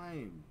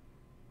time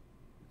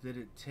that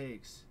it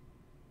takes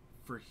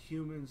for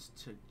humans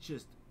to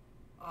just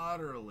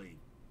utterly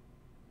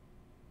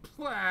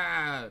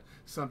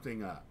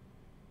something up.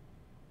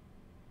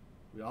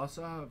 We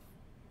also have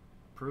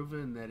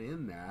proven that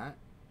in that,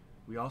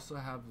 we also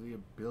have the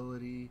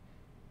ability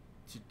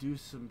to do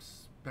some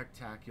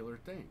spectacular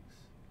things.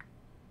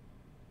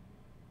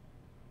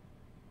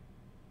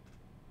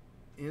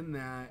 In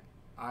that,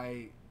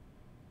 I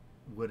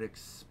would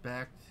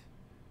expect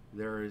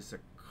there is a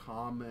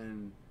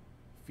common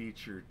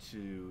feature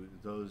to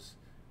those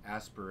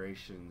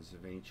aspirations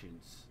of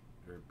ancients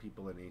or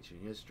people in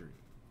ancient history.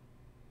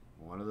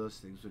 One of those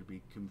things would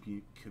be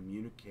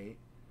communicate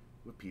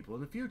with people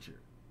in the future.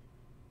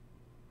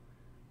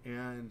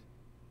 And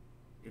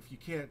if you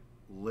can't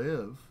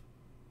live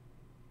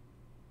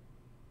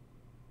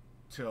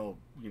till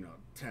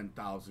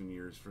 10,000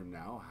 years from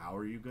now, how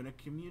are you going to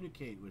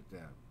communicate with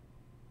them?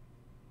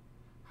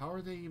 How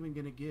are they even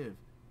going to give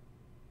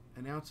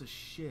an ounce of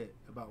shit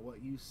about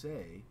what you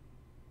say?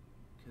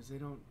 Because they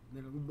don't.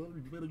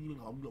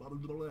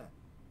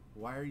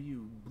 Why are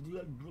you?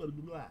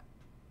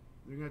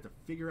 They're going to have to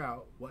figure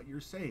out what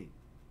you're saying.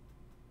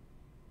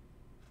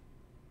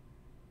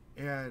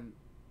 And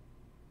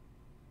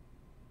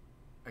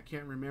I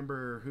can't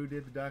remember who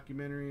did the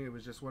documentary. It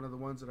was just one of the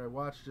ones that I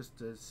watched just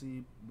to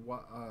see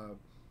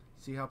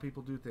how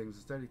people do things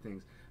and study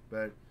things.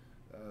 But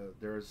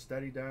there was a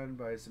study done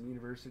by some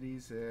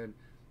universities and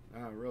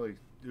really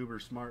uber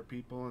smart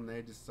people, and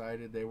they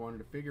decided they wanted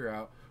to figure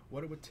out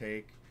what it would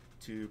take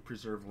to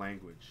preserve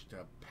language, to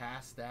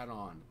pass that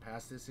on,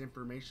 pass this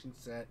information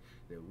set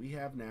that we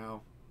have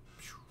now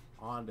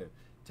on to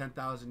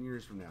 10,000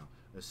 years from now,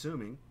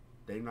 assuming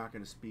they're not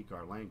going to speak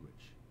our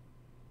language.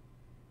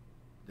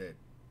 That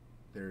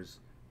there's,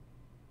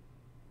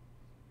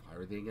 how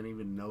are they going to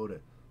even know to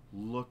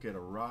look at a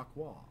rock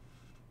wall?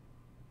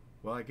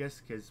 Well, I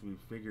guess because we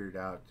figured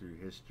out through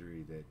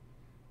history that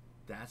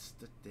that's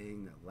the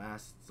thing that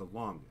lasts the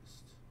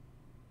longest.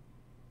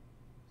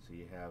 So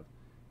you have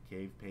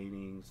cave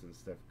paintings and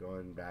stuff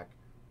going back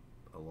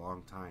a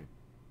long time.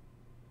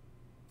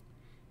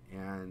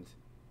 And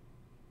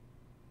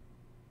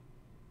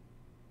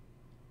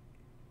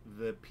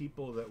the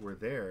people that were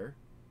there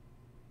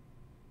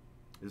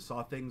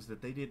saw things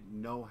that they didn't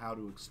know how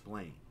to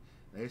explain.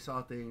 They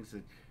saw things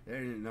that they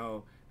didn't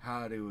know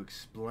how to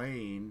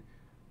explain.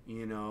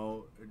 You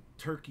know,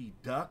 turkey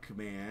duck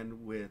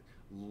man with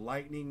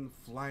lightning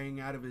flying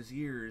out of his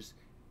ears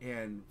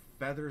and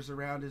feathers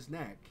around his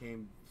neck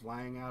came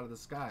flying out of the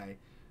sky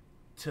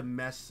to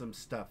mess some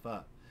stuff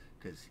up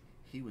because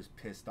he was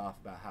pissed off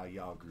about how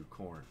y'all grew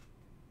corn.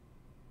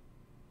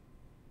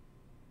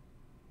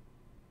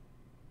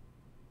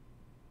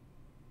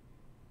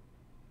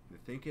 I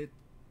think it,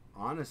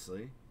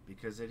 honestly,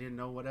 because they didn't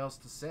know what else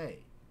to say.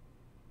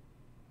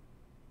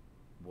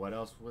 What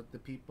else would the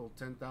people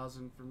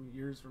 10,000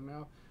 years from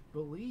now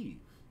believe?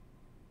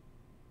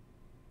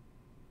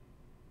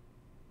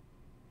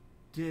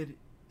 Did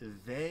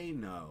they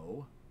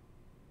know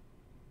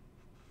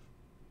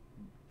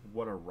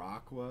what a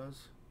rock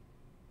was?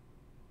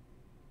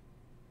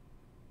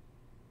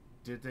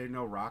 Did they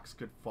know rocks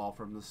could fall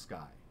from the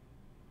sky?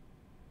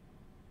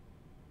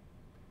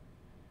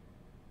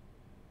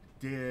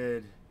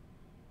 Did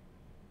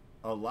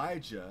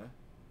Elijah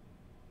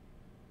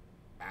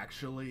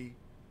actually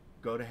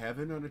go to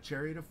heaven on a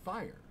chariot of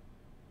fire?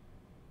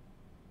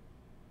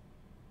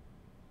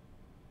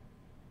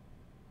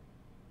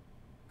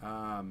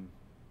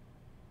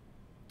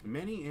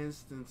 Many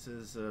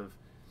instances of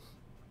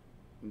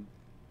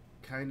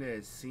kind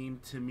of seem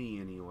to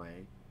me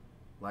anyway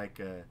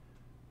like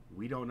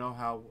we don't know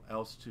how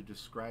else to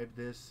describe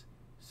this,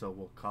 so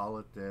we'll call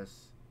it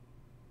this,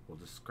 we'll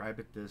describe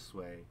it this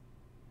way,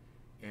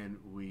 and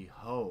we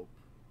hope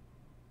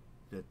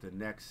that the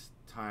next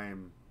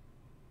time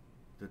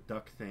the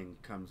duck thing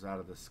comes out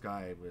of the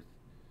sky with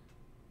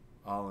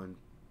all in,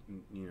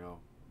 you know,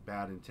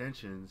 bad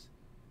intentions,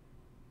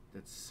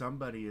 that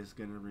somebody is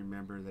going to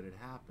remember that it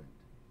happened,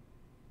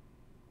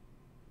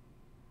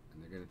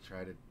 and they're going to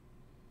try to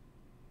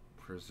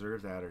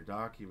preserve that or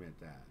document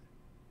that.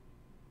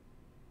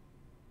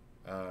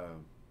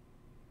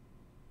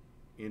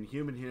 In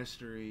human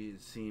history,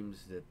 it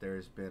seems that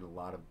there's been a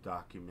lot of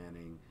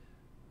documenting,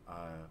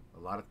 a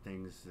lot of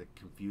things, that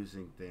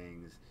confusing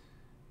things,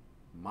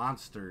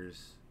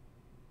 monsters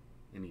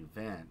in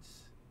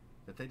events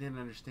that they didn't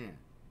understand.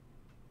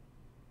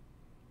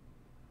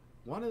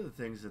 One of the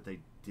things that they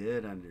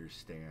did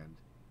understand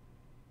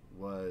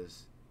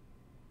was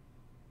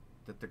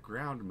that the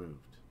ground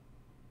moved.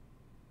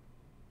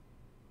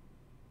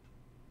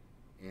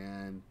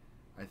 And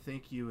I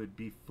think you would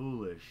be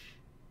foolish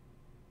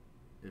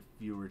if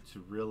you were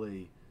to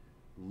really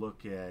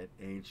look at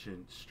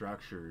ancient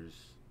structures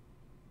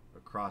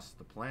across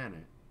the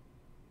planet.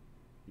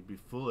 You'd be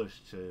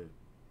foolish to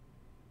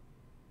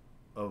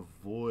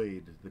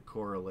avoid the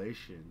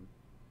correlation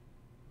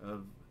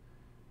of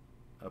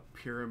a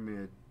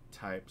pyramid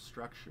type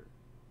structure,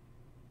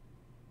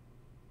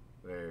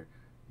 where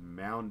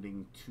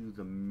mounding to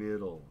the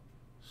middle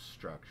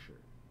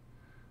structure,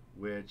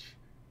 which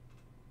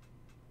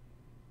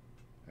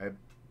I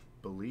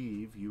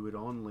believe you would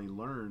only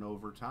learn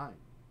over time,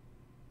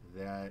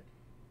 that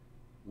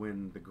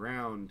when the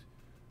ground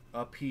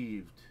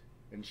upheaved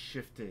and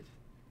shifted,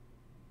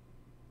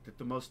 that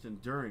the most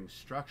enduring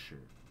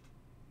structure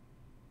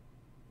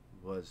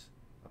was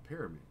a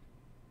pyramid.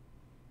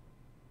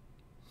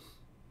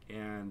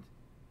 And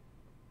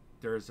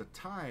there's a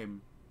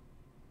time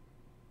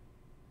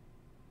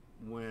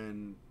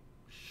when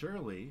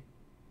surely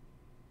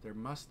there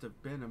must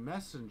have been a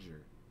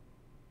messenger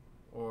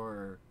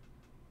or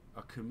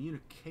a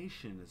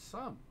communication of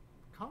some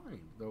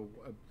kind, though,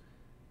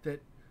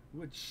 that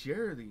would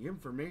share the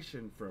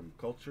information from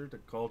culture to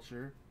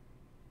culture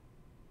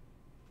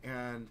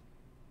and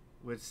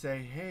would say,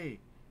 hey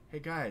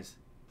guys,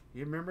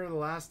 you remember the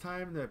last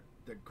time the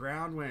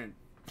ground went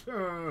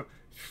and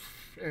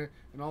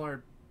all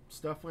our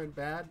stuff went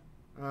bad?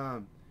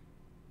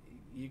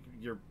 You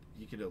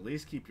could at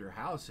least keep your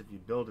house if you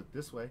build it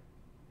this way.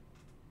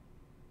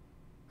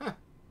 Huh,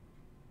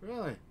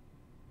 really?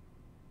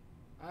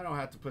 I don't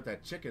have to put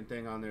that chicken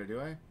thing on there, do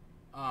I?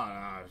 Oh,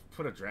 no,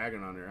 put a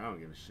dragon on there. I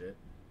don't give a shit.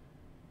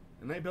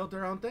 And they built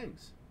their own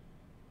things.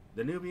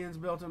 The Nubians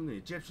built them. The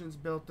Egyptians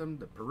built them.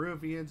 The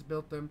Peruvians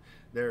built them.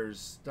 There's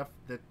stuff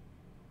that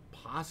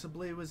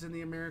possibly was in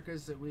the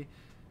Americas that we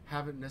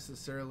haven't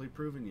necessarily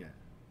proven yet.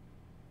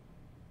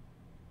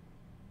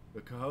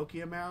 The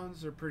Cahokia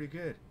Mounds are pretty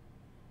good.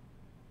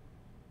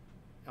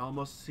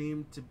 Almost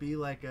seem to be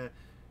like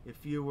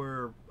if you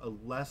were a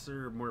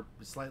lesser,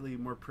 slightly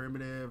more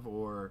primitive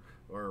or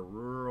a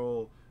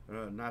rural,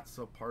 not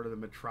so part of the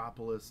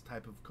metropolis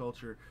type of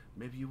culture,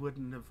 maybe you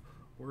wouldn't have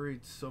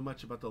worried so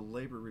much about the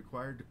labor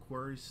required to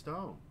quarry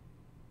stone.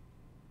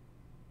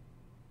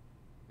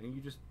 And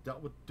you just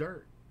dealt with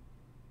dirt.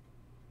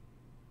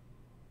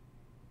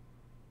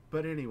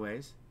 But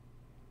anyways,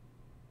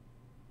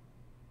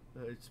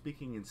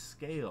 speaking in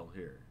scale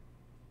here,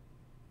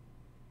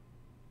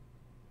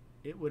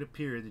 it would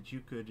appear that you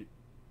could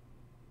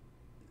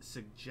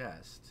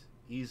suggest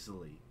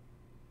easily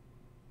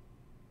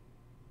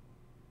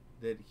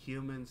that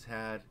humans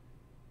had,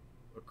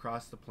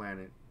 across the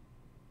planet,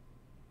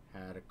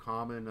 had a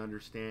common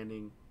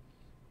understanding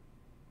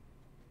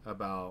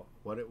about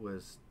what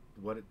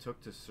it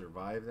took to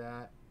survive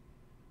that,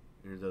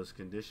 Under those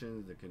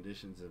conditions, the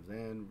conditions of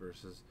then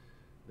versus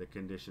the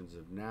conditions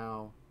of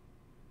now,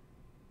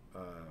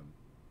 um,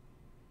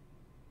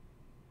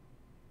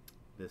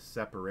 the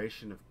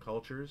separation of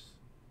cultures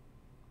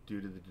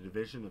due to the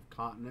division of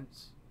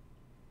continents,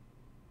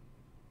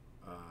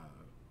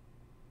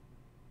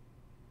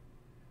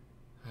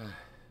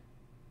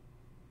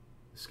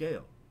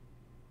 scale,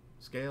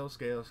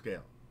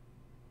 scale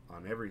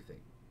on everything.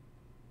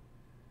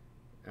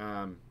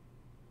 Um,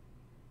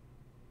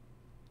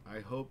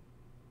 I hope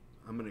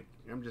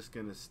I'm just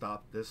gonna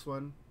stop this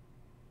one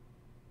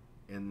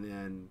and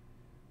then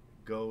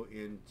go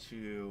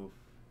into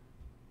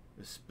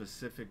the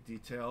specific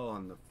detail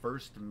on the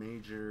first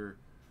major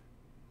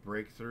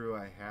breakthrough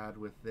I had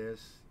with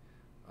this.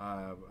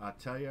 I'll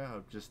tell you,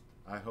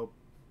 I hope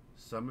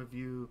some of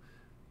you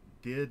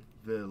did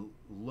the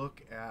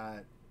look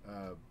at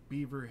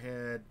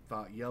Beaverhead,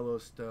 thought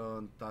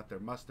Yellowstone, thought there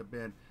must have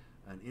been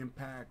an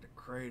impact, a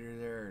crater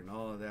there, and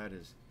all of that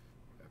is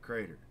a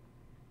crater.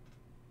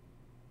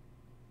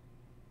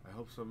 I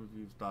hope some of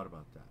you have thought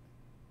about that.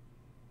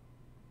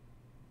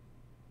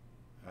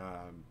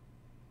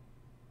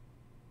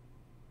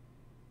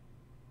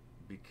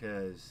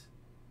 Because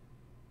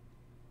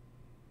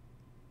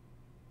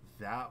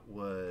that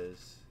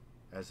was,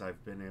 as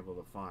I've been able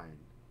to find,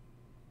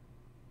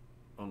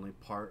 only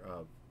part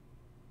of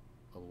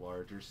a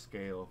larger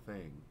scale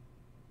thing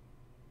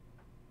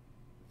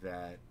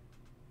that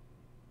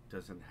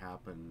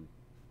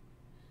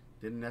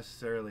didn't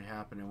necessarily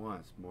happen at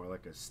once, more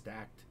like a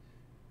stacked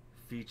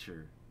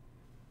feature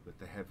with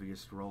the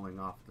heaviest rolling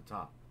off the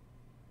top.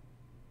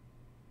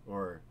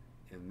 Or,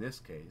 in this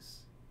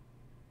case,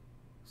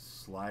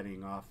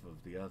 sliding off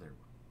of the other one.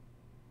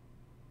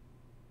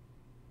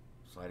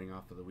 Sliding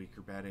off of the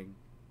weaker bedding.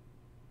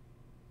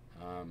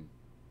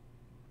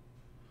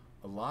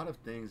 A lot of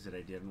things that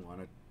I don't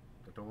want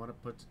to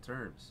put to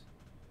terms.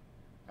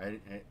 I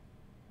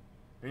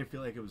didn't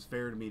feel like it was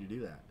fair to me to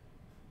do that.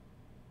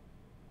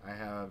 I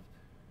have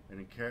an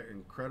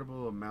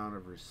incredible amount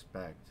of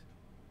respect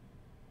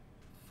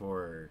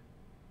for.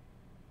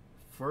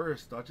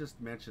 First, I'll just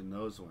mention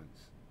those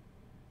ones,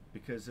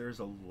 because there's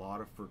a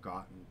lot of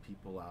forgotten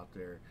people out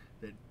there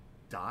that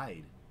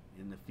died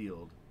in the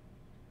field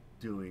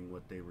doing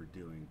what they were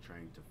doing,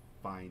 trying to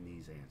find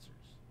these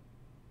answers.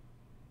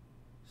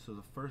 So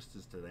the first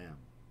is to them.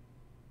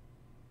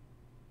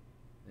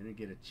 They didn't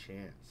get a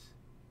chance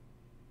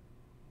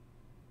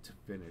to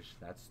finish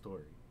that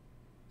story.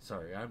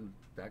 Sorry, I'm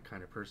that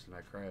kind of person.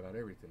 I cry about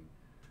everything.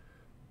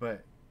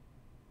 But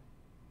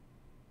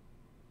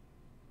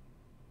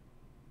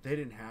they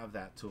didn't have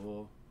that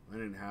tool. I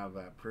didn't have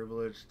that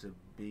privilege to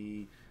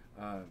be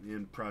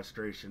in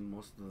prostration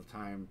most of the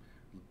time,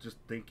 just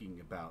thinking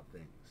about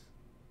things.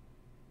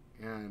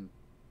 And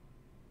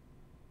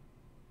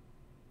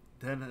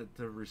then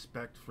the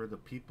respect for the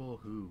people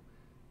who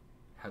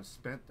have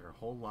spent their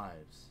whole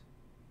lives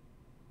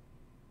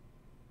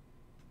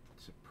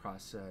to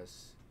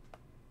process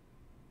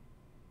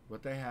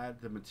what they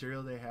had, the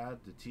material they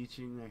had, the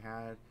teaching they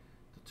had,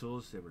 the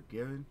tools they were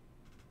given.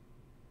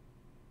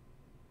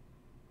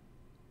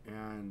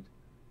 And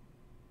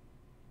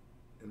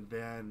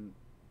then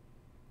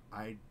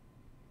I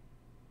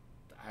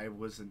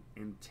wasn't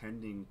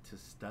intending to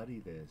study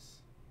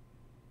this.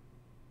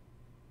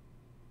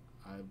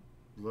 I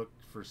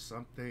looked for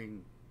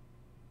something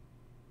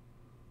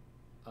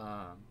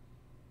I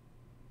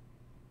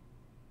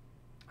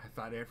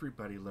thought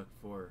everybody looked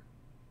for.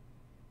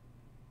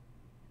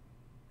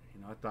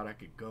 I thought I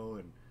could go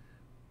and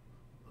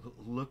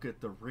look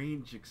at the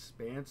range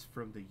expanse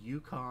from the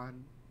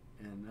Yukon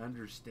and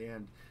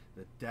understand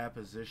the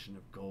deposition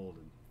of gold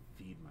and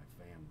feed my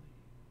family.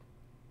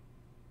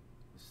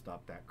 I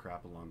stopped that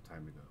crap a long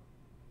time ago.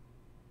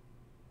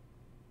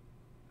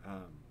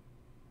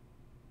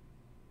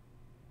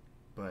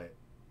 But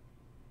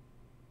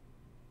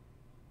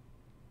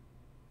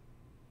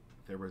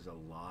there was a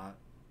lot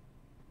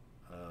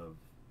of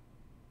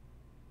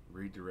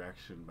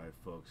redirection by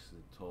folks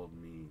that told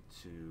me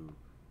to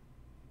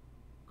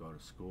go to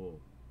school.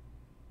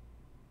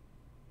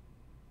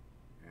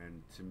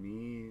 And to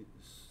me,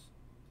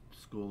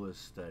 school is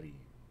study.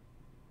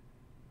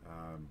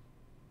 And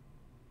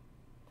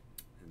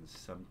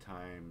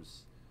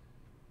sometimes,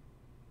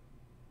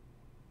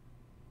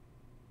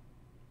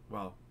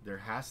 well, there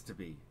has to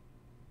be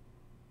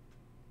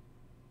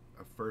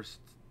a first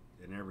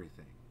in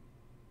everything.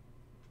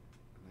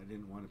 And I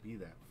didn't want to be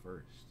that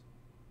first.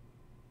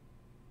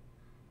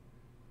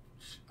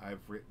 I've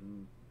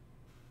written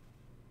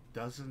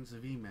dozens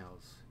of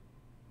emails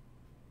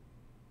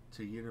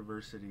to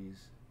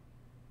universities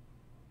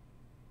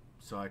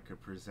so I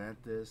could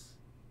present this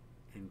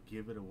and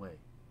give it away.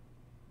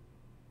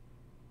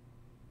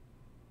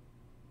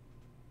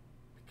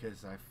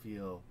 Because I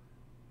feel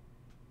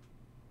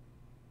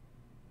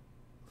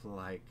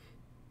like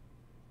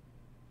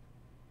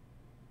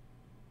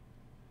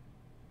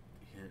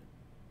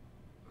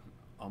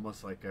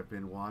almost like I've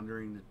been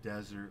wandering the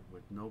desert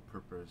with no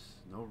purpose,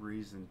 no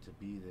reason to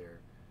be there,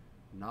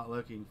 not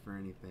looking for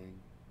anything.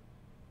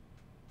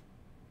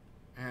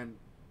 and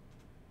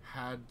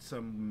had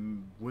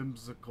some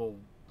whimsical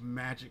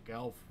magic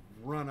elf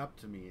run up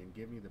to me and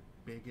give me the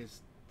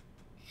biggest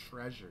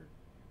treasure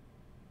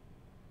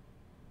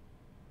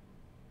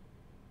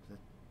that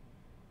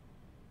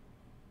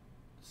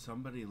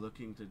somebody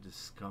looking to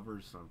discover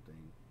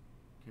something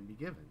can be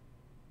given.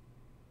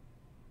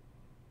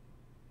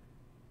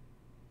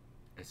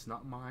 It's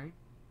not mine.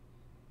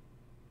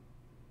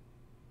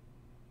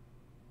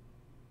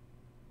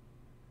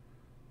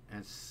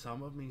 And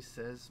some of me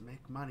says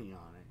make money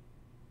on it.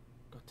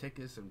 Go take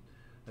this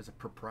as a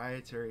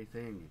proprietary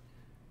thing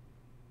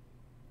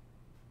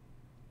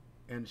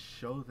and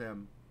show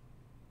them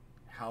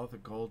how the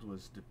gold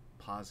was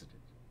deposited.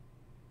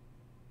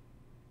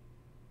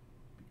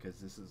 Because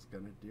this is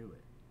going to do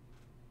it.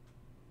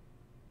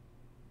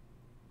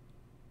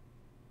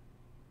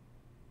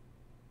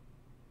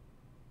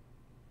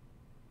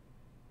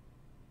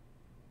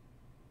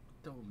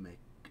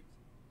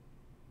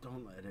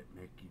 Don't let it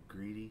make you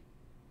greedy.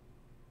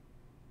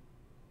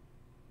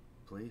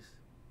 Please.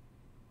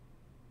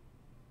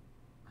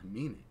 I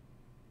mean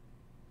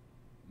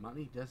it.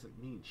 Money doesn't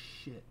mean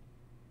shit.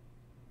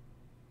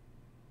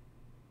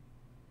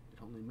 It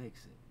only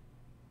makes it.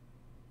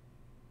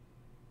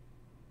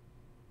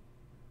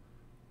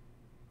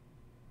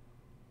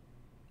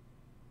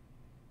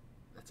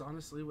 That's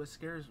honestly what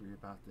scares me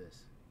about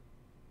this.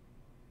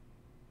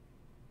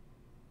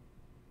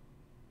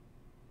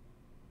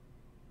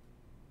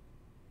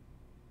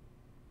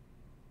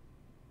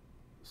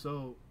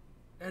 So,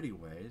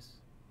 anyways,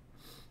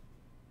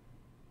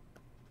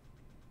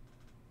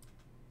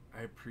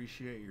 I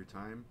appreciate your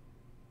time.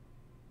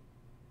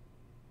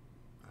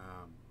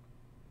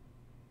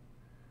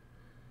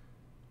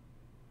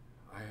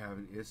 I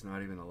haven't, it's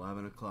not even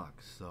 11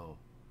 o'clock, so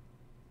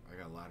I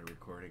got a lot of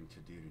recording to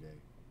do today.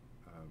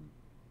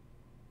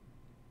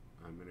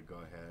 I'm going to go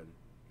ahead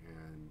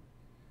and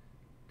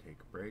take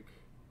a break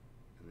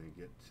and then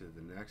get to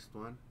the next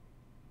one.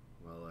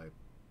 While I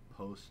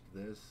post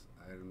this,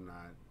 I'm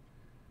not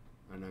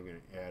going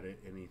to edit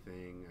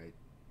anything.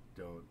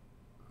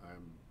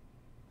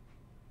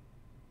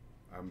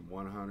 I'm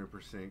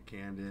 100%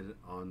 candid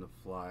on the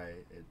fly.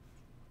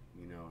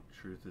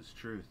 Truth is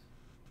truth.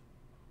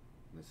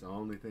 And it's the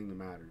only thing that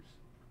matters.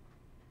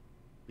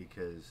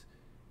 Because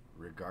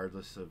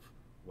regardless of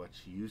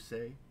what you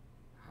say,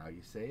 how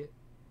you say it,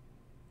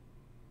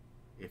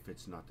 if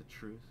it's not the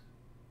truth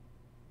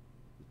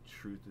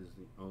is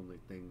the only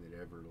thing that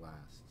ever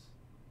lasts.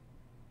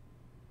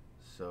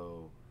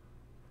 So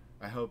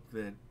I hope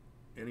that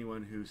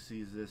anyone who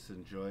sees this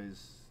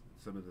enjoys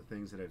some of the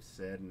things that I've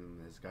said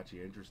and has got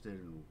you interested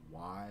in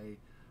why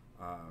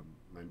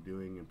I'm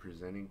doing and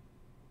presenting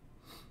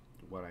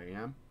what I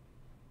am.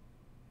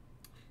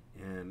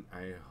 And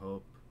I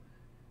hope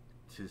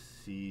to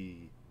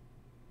see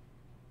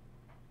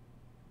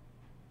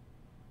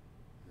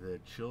the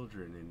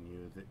children in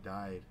you that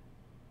died,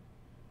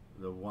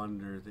 the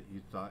wonder that you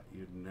thought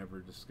you'd never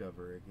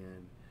discover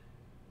again.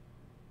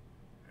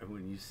 And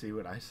when you see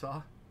what I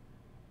saw,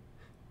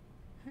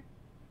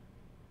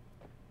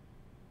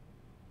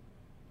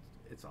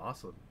 it's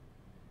awesome.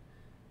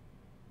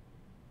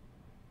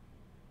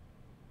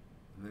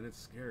 And then it's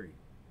scary,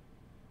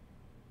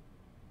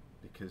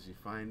 because you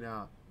find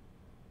out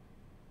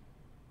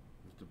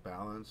with the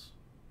balance,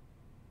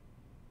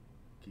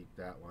 keep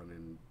that one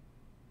in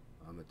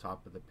on the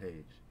top of the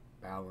page,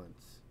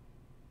 balance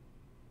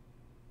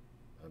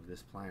of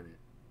this planet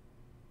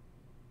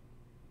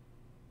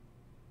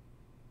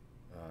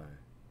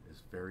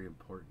is very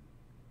important.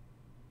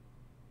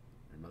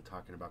 I'm not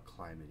talking about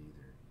climate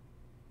either.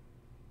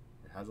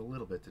 It has a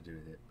little bit to do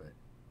with it, but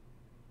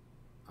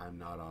I'm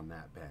not on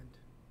that bend.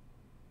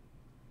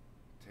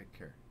 Take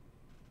care.